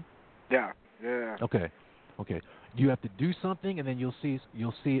I'm saying? Yeah. Okay. You have to do something, and then you'll see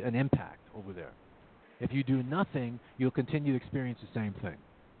an impact over there. If you do nothing, you'll continue to experience the same thing.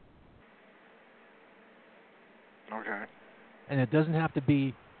 Okay. And it doesn't have to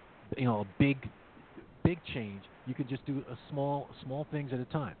be, a big change. You can just do a small things at a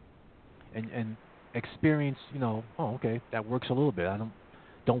time, and experience. Okay, that works a little bit. I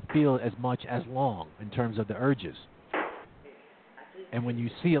don't feel as much as long in terms of the urges. And when you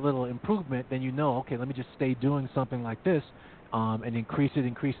see a little improvement, then okay, let me just stay doing something like this and increase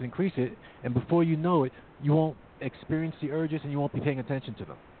it, and before you know it, you won't experience the urges and you won't be paying attention to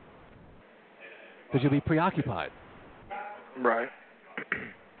them because you'll be preoccupied. Right.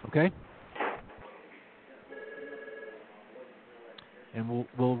 Okay? And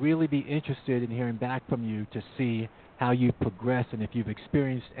we'll really be interested in hearing back from you to see how you progress and if you've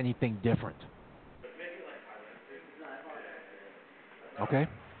experienced anything different. Okay?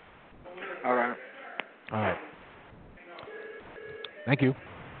 All right. All right. Thank you.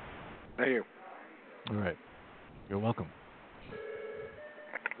 Thank you. All right. You're welcome.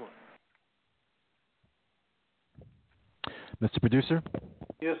 Mr. Producer?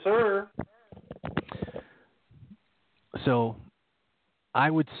 Yes, sir. So I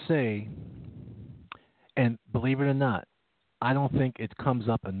would say, and believe it or not, I don't think it comes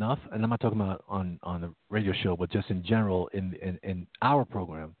up enough, and I'm not talking about on the radio show, but just in general in our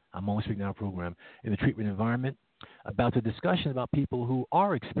program. I'm only speaking in our program, in the treatment environment, about the discussion about people who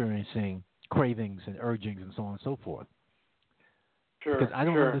are experiencing cravings and urgings and so on and so forth. Sure. Because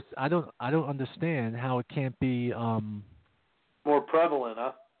I don't understand how it can't be more prevalent,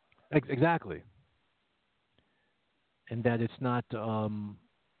 huh? Exactly. And that it's not, I'm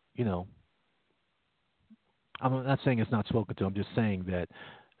not saying it's not spoken to. I'm just saying that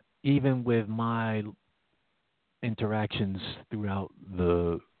even with my interactions throughout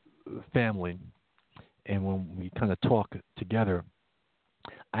the family and when we kind of talk together,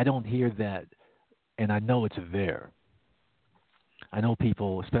 I don't hear that, and I know it's there. I know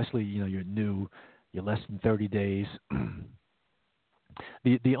people, especially, you're new, you're less than 30 days.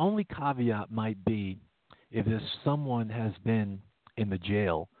 The only caveat might be if there's someone has been in the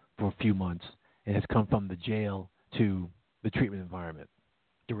jail for a few months and has come from the jail to the treatment environment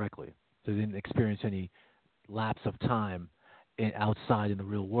directly. So they didn't experience any lapse of time outside in the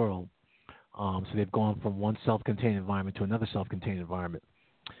real world. So they've gone from one self-contained environment to another self-contained environment.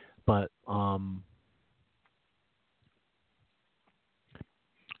 But I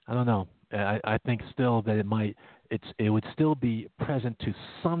don't know. I think still that it would still be present to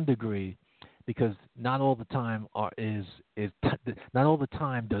some degree, because not all the time not all the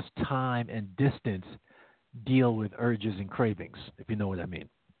time does time and distance deal with urges and cravings, if you know what I mean.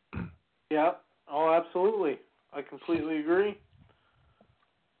 Yeah. Oh, absolutely. I completely agree.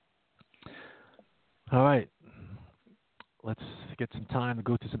 All right. Let's get some time to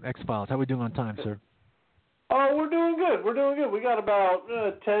go to some X-Files. How are we doing on time, sir? Oh, we're doing good. We got about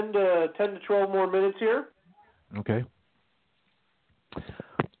 10 to 12 more minutes here. Okay.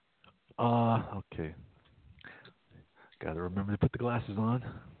 Okay. Got to remember to put the glasses on,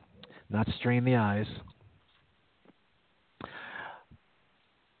 not strain the eyes.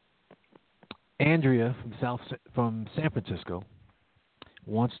 Andrea from San Francisco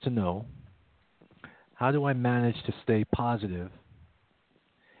wants to know, how do I manage to stay positive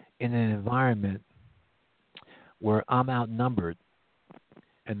in an environment where I'm outnumbered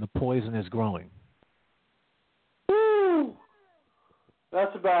and the poison is growing? Woo!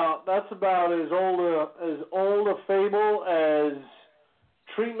 That's about as old a fable as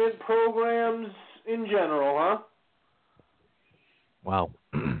treatment programs in general, huh? Wow.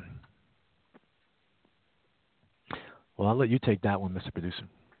 Well, I'll let you take that one, Mr. Producer.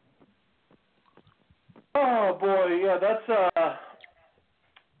 Oh boy, yeah,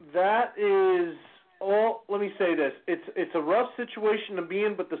 that is. Well, let me say this: it's a rough situation to be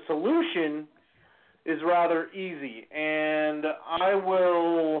in, but the solution is rather easy, and I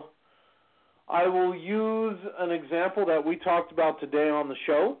will use an example that we talked about today on the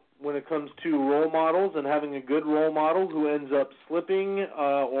show when it comes to role models and having a good role model who ends up slipping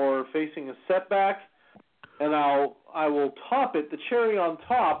or facing a setback. And I will top it. The cherry on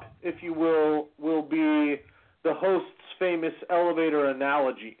top, if you will be the host's famous elevator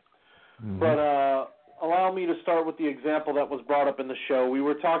analogy. Mm-hmm. But allow me to start with the example that was brought up in the show. We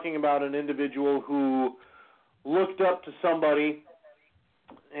were talking about an individual who looked up to somebody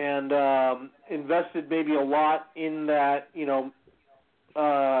and invested maybe a lot in that,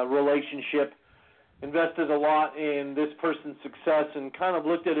 relationship, invested a lot in this person's success and kind of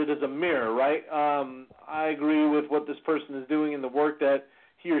looked at it as a mirror, right? I agree with what this person is doing and the work that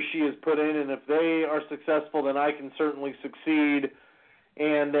he or she has put in, and if they are successful, then I can certainly succeed.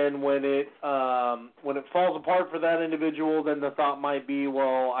 And then when it falls apart for that individual, then the thought might be,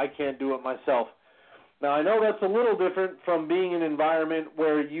 well, I can't do it myself. Now, I know that's a little different from being in an environment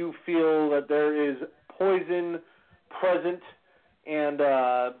where you feel that there is poison present and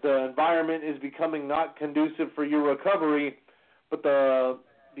the environment is becoming not conducive for your recovery. But the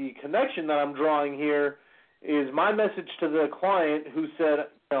connection that I'm drawing here is my message to the client who said,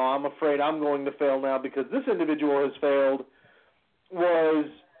 I'm afraid I'm going to fail now because this individual has failed. was,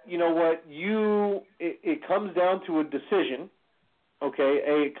 you know what, it comes down to a decision, okay?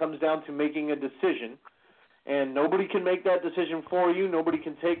 It comes down to making a decision, and nobody can make that decision for you. Nobody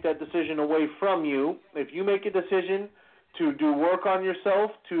can take that decision away from you. If you make a decision to do work on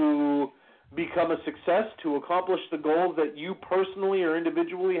yourself, to become a success, to accomplish the goals that you personally or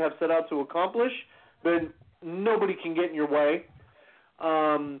individually have set out to accomplish, then nobody can get in your way.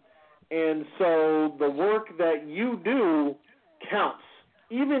 And so the work that you do counts,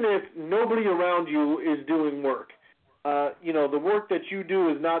 even if nobody around you is doing work. The work that you do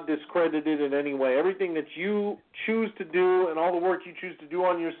is not discredited in any way. Everything that you choose to do and all the work you choose to do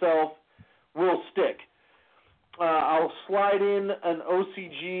on yourself will stick. I'll slide in an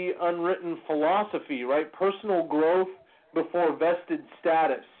OCG unwritten philosophy, right? Personal growth before vested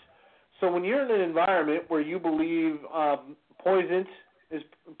status. So when you're in an environment where you believe poison is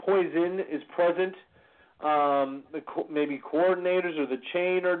present, maybe coordinators or the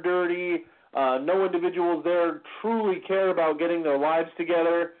chain are dirty, no individuals there truly care about getting their lives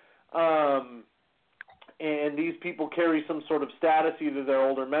together, and these people carry some sort of status. Either they're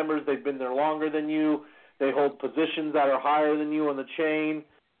older members, they've been there longer than you, they hold positions that are higher than you on the chain.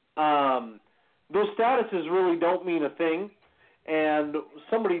 Those statuses really don't mean a thing. And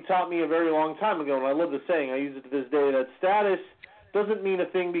somebody taught me a very long time ago, and I love the saying, I use it to this day, that status doesn't mean a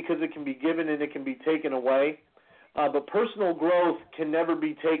thing because it can be given and it can be taken away. But personal growth can never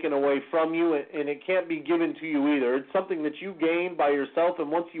be taken away from you, and it can't be given to you either. It's something that you gain by yourself,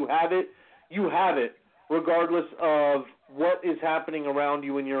 and once you have it, regardless of what is happening around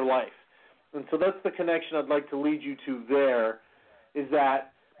you in your life. And so that's the connection I'd like to lead you to there, is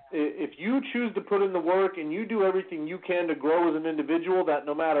that if you choose to put in the work and you do everything you can to grow as an individual, that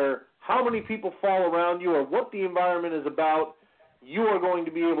no matter how many people fall around you or what the environment is about, you are going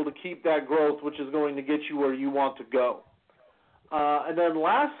to be able to keep that growth, which is going to get you where you want to go. And then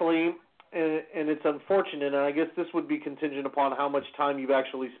lastly, and it's unfortunate, and I guess this would be contingent upon how much time you've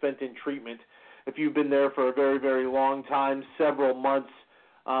actually spent in treatment. If you've been there for a very, very long time, several months,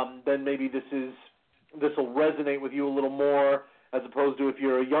 then maybe this will resonate with you a little more, as opposed to if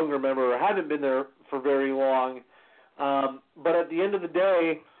you're a younger member or haven't been there for very long. But at the end of the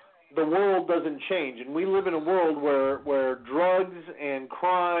day, the world doesn't change, and we live in a world where drugs and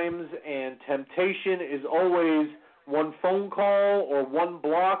crimes and temptation is always one phone call or one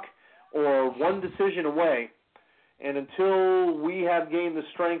block or one decision away. And until we have gained the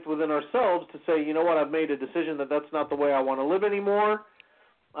strength within ourselves to say, you know what, I've made a decision that that's not the way I want to live anymore,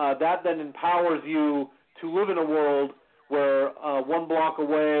 that then empowers you to live in a world where one block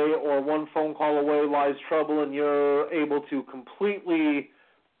away or one phone call away lies trouble, and you're able to completely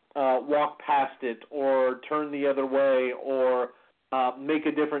walk past it or turn the other way or make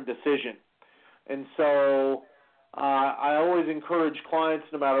a different decision. And so I always encourage clients,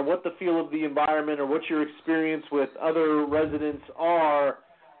 no matter what the feel of the environment or what your experience with other residents are,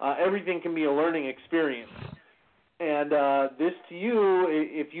 everything can be a learning experience. And this to you,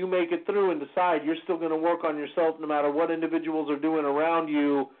 if you make it through and decide you're still going to work on yourself no matter what individuals are doing around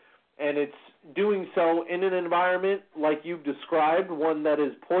you, and it's doing so in an environment like you've described, one that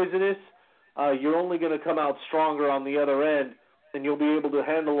is poisonous, you're only going to come out stronger on the other end, and you'll be able to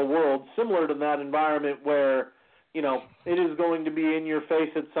handle a world similar to that environment where, you know, it is going to be in your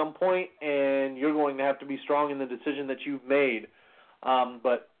face at some point, and you're going to have to be strong in the decision that you've made.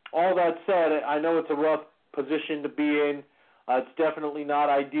 But all that said, I know it's a rough position to be in. It's definitely not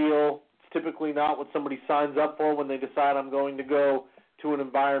ideal. It's typically not what somebody signs up for when they decide I'm going to go to an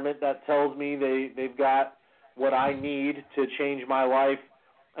environment that tells me they've got what I need to change my life,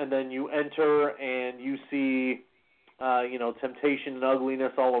 and then you enter and you see, temptation and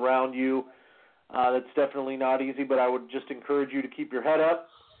ugliness all around you. That's definitely not easy, but I would just encourage you to keep your head up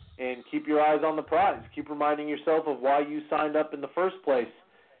and keep your eyes on the prize. Keep reminding yourself of why you signed up in the first place,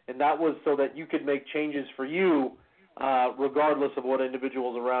 and that was so that you could make changes for you, regardless of what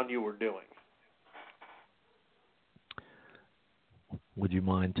individuals around you were doing. Would you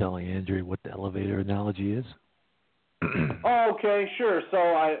mind telling Andrew what the elevator analogy is? Oh, okay, sure. So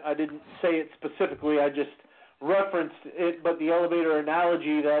I didn't say it specifically. I just referenced it, but the elevator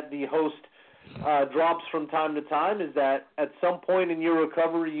analogy that the host drops from time to time is that at some point in your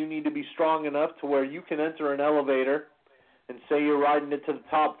recovery, you need to be strong enough to where you can enter an elevator and say you're riding it to the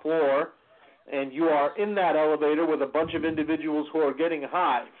top floor, and you are in that elevator with a bunch of individuals who are getting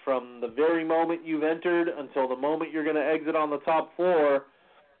high from the very moment you've entered until the moment you're going to exit on the top floor,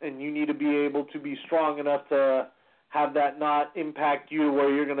 and you need to be able to be strong enough to have that not impact you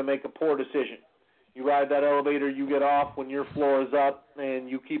where you're going to make a poor decision. You ride that elevator, you get off when your floor is up, and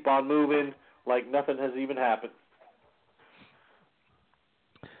you keep on moving like nothing has even happened.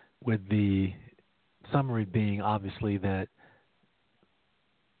 with the summary being obviously that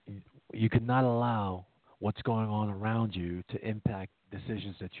you cannot allow what's going on around you to impact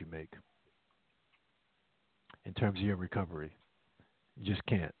decisions that you make in terms of your recovery. You just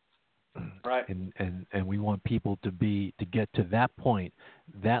can't. Right. And we want people to get to that point,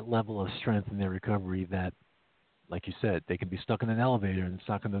 that level of strength in their recovery that, like you said, they can be stuck in an elevator and it's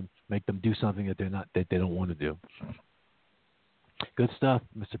not going to make them do something that they don't want to do. Good stuff,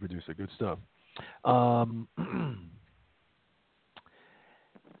 Mr. Producer. Good stuff.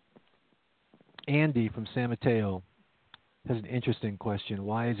 Andy from San Mateo has an interesting question.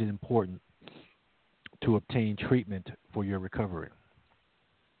 Why is it important to obtain treatment for your recovery?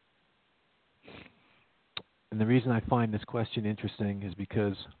 And the reason I find this question interesting is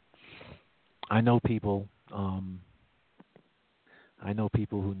because I know people who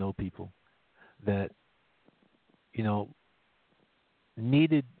know people that,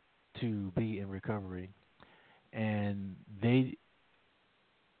 needed to be in recovery, and they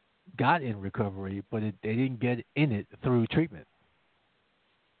got in recovery, but they didn't get in it through treatment.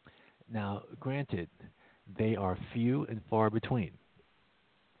 Now, granted, they are few and far between,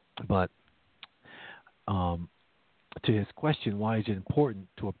 but to his question, why is it important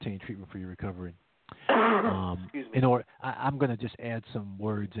to obtain treatment for your recovery? I'm going to just add some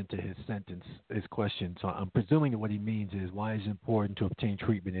words into his sentence, his question. So I'm presuming that what he means is, why is it important to obtain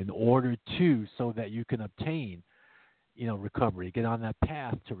treatment in order to, so that you can obtain, recovery, get on that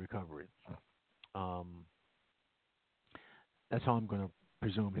path to recovery. That's how I'm going to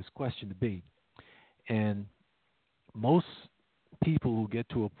presume his question to be. And most people who get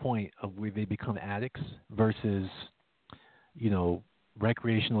to a point of where they become addicts versus,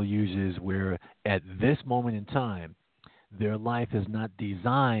 recreational users, where at this moment in time, their life is not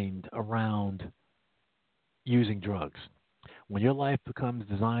designed around using drugs. When your life becomes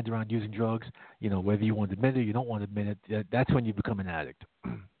designed around using drugs, whether you want to admit it or you don't want to admit it, that's when you become an addict.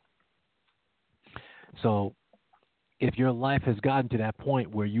 So if your life has gotten to that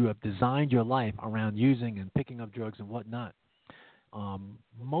point where you have designed your life around using and picking up drugs and whatnot,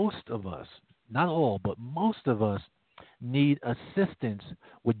 most of us, not all, but most of us need assistance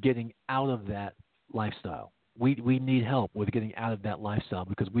with getting out of that lifestyle. We need help with getting out of that lifestyle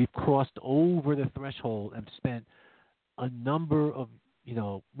because we've crossed over the threshold and spent a number of,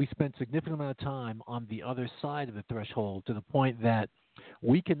 we spent significant amount of time on the other side of the threshold to the point that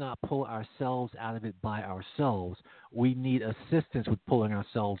we cannot pull ourselves out of it by ourselves. We need assistance with pulling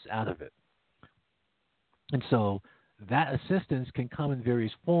ourselves out of it. And so that assistance can come in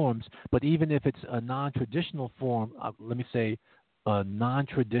various forms, but even if it's a non-traditional form, let me say a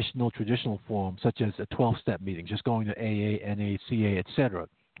non-traditional form, such as a 12-step meeting, just going to AA, NA, CA, etc.,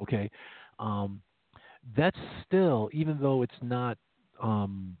 okay, that's still, even though it's not,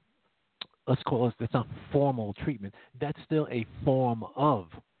 let's call it, it's not formal treatment, that's still a form of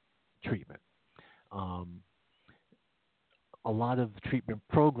treatment. A lot of treatment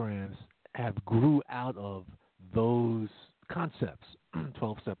programs have grew out of those concepts,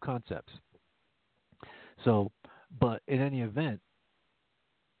 12-step concepts. So, but in any event,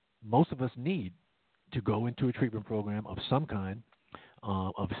 most of us need to go into a treatment program of some kind,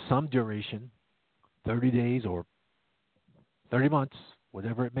 of some duration, 30 days or 30 months,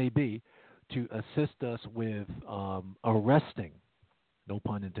 whatever it may be, to assist us with arresting, no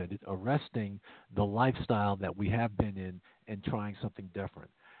pun intended, arresting the lifestyle that we have been in and trying something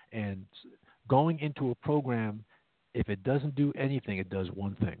different. And going into a program, if it doesn't do anything, it does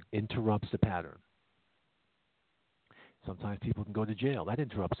one thing: interrupts the pattern. Sometimes people can go to jail. That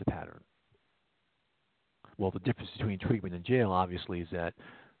interrupts the pattern. Well, the difference between treatment and jail, obviously, is that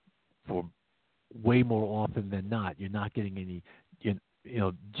for way more often than not, you're not getting any,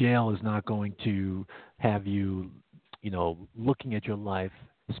 jail is not going to have you, looking at your life,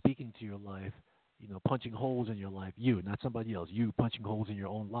 speaking to your life, punching holes in your life, you, not somebody else, you punching holes in your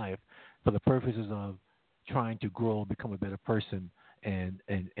own life for the purposes of trying to grow and become a better person and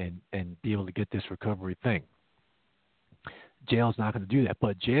be able to get this recovery thing. Jail's not going to do that,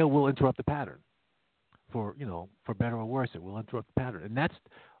 but jail will interrupt the pattern. For better or worse, it will interrupt the pattern. And that's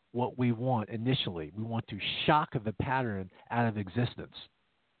what we want initially. We want to shock the pattern out of existence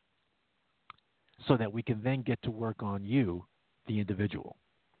so that we can then get to work on you, the individual.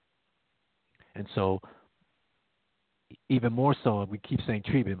 And so, even more so, we keep saying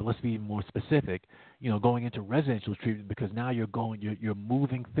treatment, but let's be even more specific, going into residential treatment, because now you're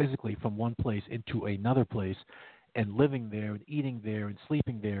moving physically from one place into another place and living there and eating there and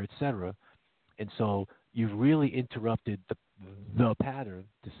sleeping there, etc. And so you've really interrupted the pattern,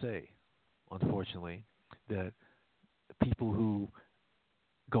 to say, unfortunately, that people who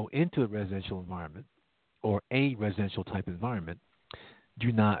go into a residential environment or a residential type environment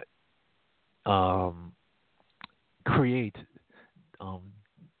do not create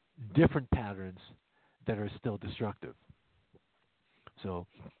different patterns that are still destructive. So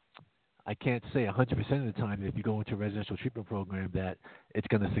I can't say 100% of the time that if you go into a residential treatment program that it's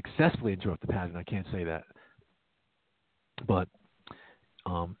going to successfully interrupt the pattern. I can't say that. But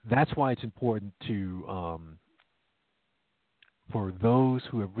that's why it's important to, for those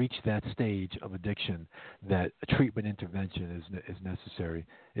who have reached that stage of addiction, that a treatment intervention is necessary.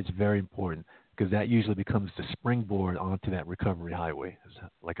 It's very important because that usually becomes the springboard onto that recovery highway,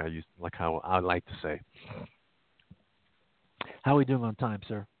 like how I like to say. How are we doing on time,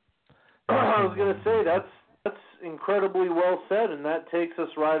 sir? I was going to say that's incredibly well said, and that takes us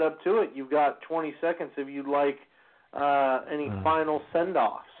right up to it. You've got 20 seconds if you'd like any final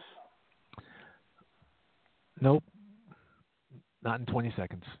send-offs. Nope, not in 20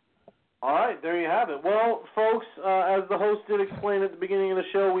 seconds. All right, there you have it. Well, folks, as the host did explain at the beginning of the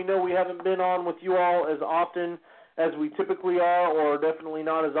show, we know we haven't been on with you all as often as we typically are, or definitely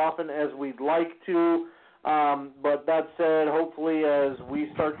not as often as we'd like to. But that said, hopefully as we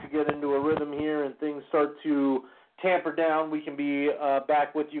start to get into a rhythm here and things start to tamper down, we can be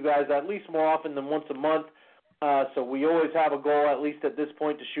back with you guys at least more often than once a month. So we always have a goal, at least at this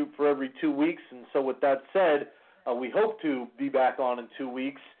point, to shoot for every 2 weeks. And so with that said, we hope to be back on in 2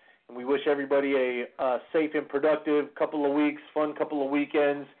 weeks. And we wish everybody a safe and productive couple of weeks, fun couple of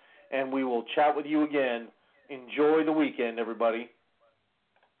weekends, and we will chat with you again. Enjoy the weekend, everybody.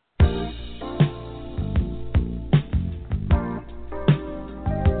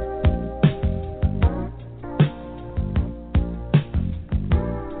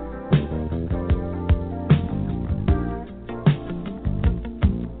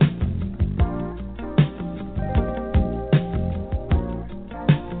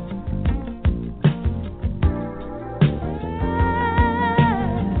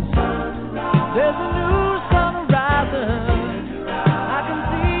 There's a new sun rising. I can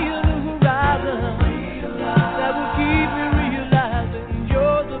see a new horizon that will keep me realizing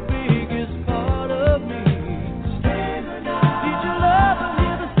you're the biggest part of me. Need your love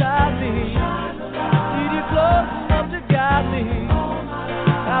here beside me. Need you close enough to guide me.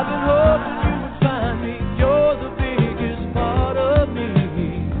 I've been hoping you would find me. You're the biggest part of me.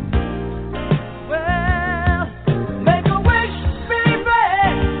 Well, make a wish, baby.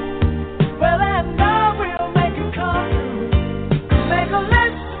 Well, and I will make it come true. Make a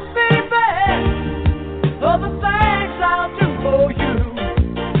list, baby, of the things I'll do for you.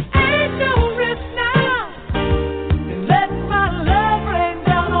 Ain't no risk now in letting my love rain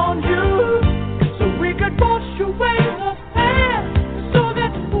down on you, so we could wash away the past, so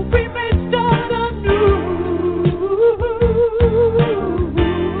that we may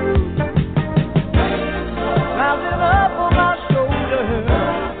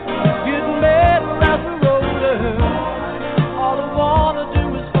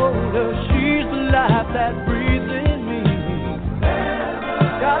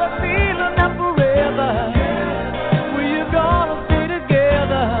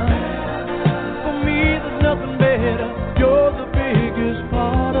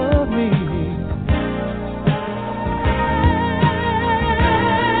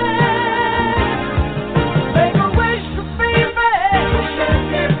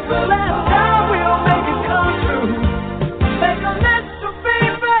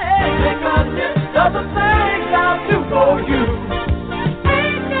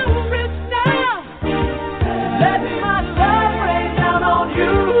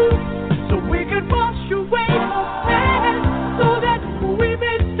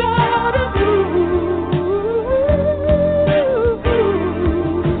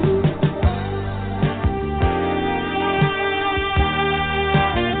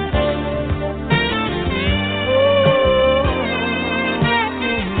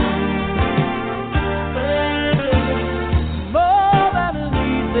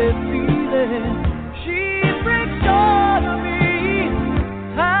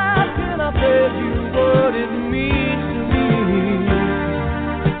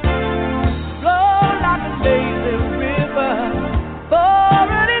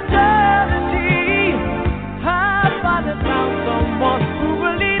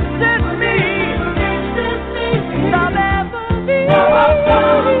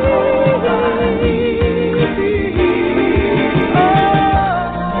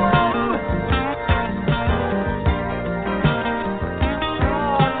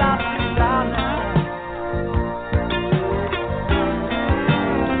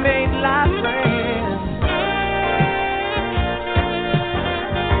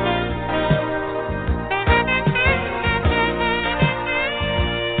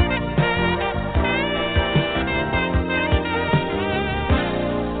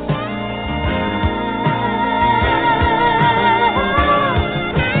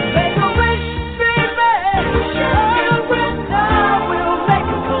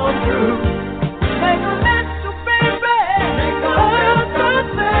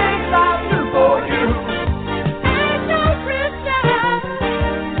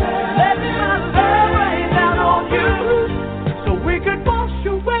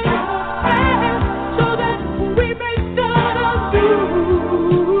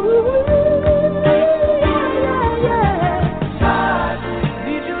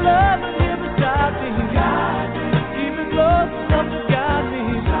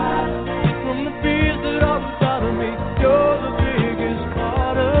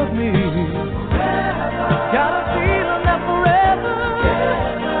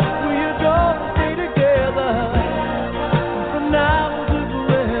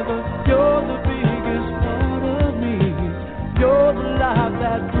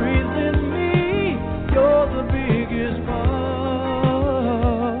that breathes in me. You're the biggest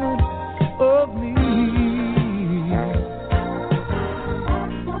part of me.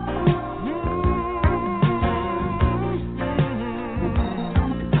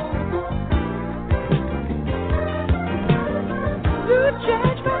 You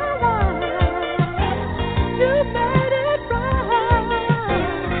changed my life. You made it right.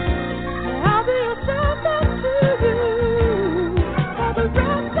 I'll be a servant to you for the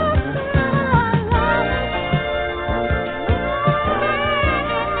rest of my life.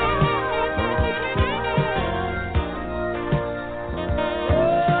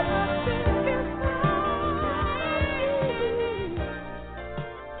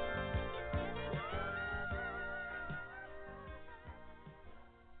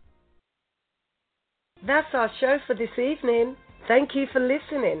 That's our show for this evening. Thank you for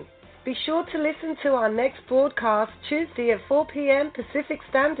listening. Be sure to listen to our next broadcast Tuesday at 4 p.m. Pacific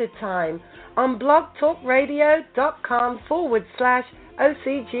Standard Time on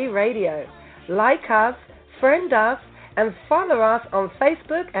blogtalkradio.com/OCG Radio. Like us, friend us, and follow us on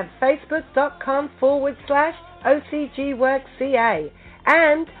Facebook at facebook.com/OCGWorkCA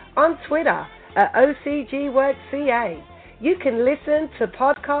and on Twitter at OCGWorkCA. You can listen to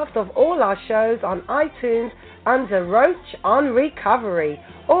podcasts of all our shows on iTunes under Roach on Recovery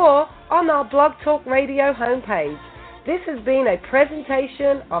or on our Blog Talk Radio homepage. This has been a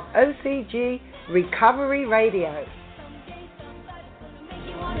presentation of OCG Recovery Radio.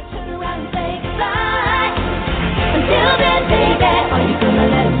 Until then, baby, are you gonna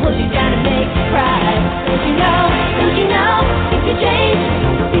let him push you down and make you cry? Don't you know, if you change,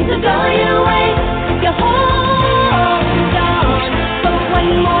 things will go your way. If you hold on for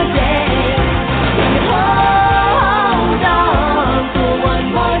one more day, if you hold on for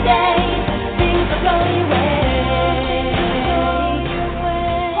one more day, things will go your way.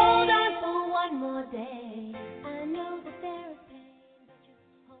 Hold on for one more day. I know that there is pain, but just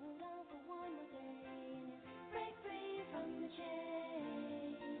hold on for one more day. Break free from the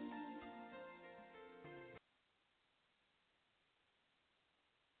chain.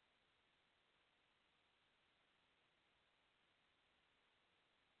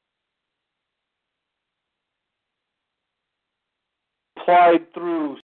 Applied through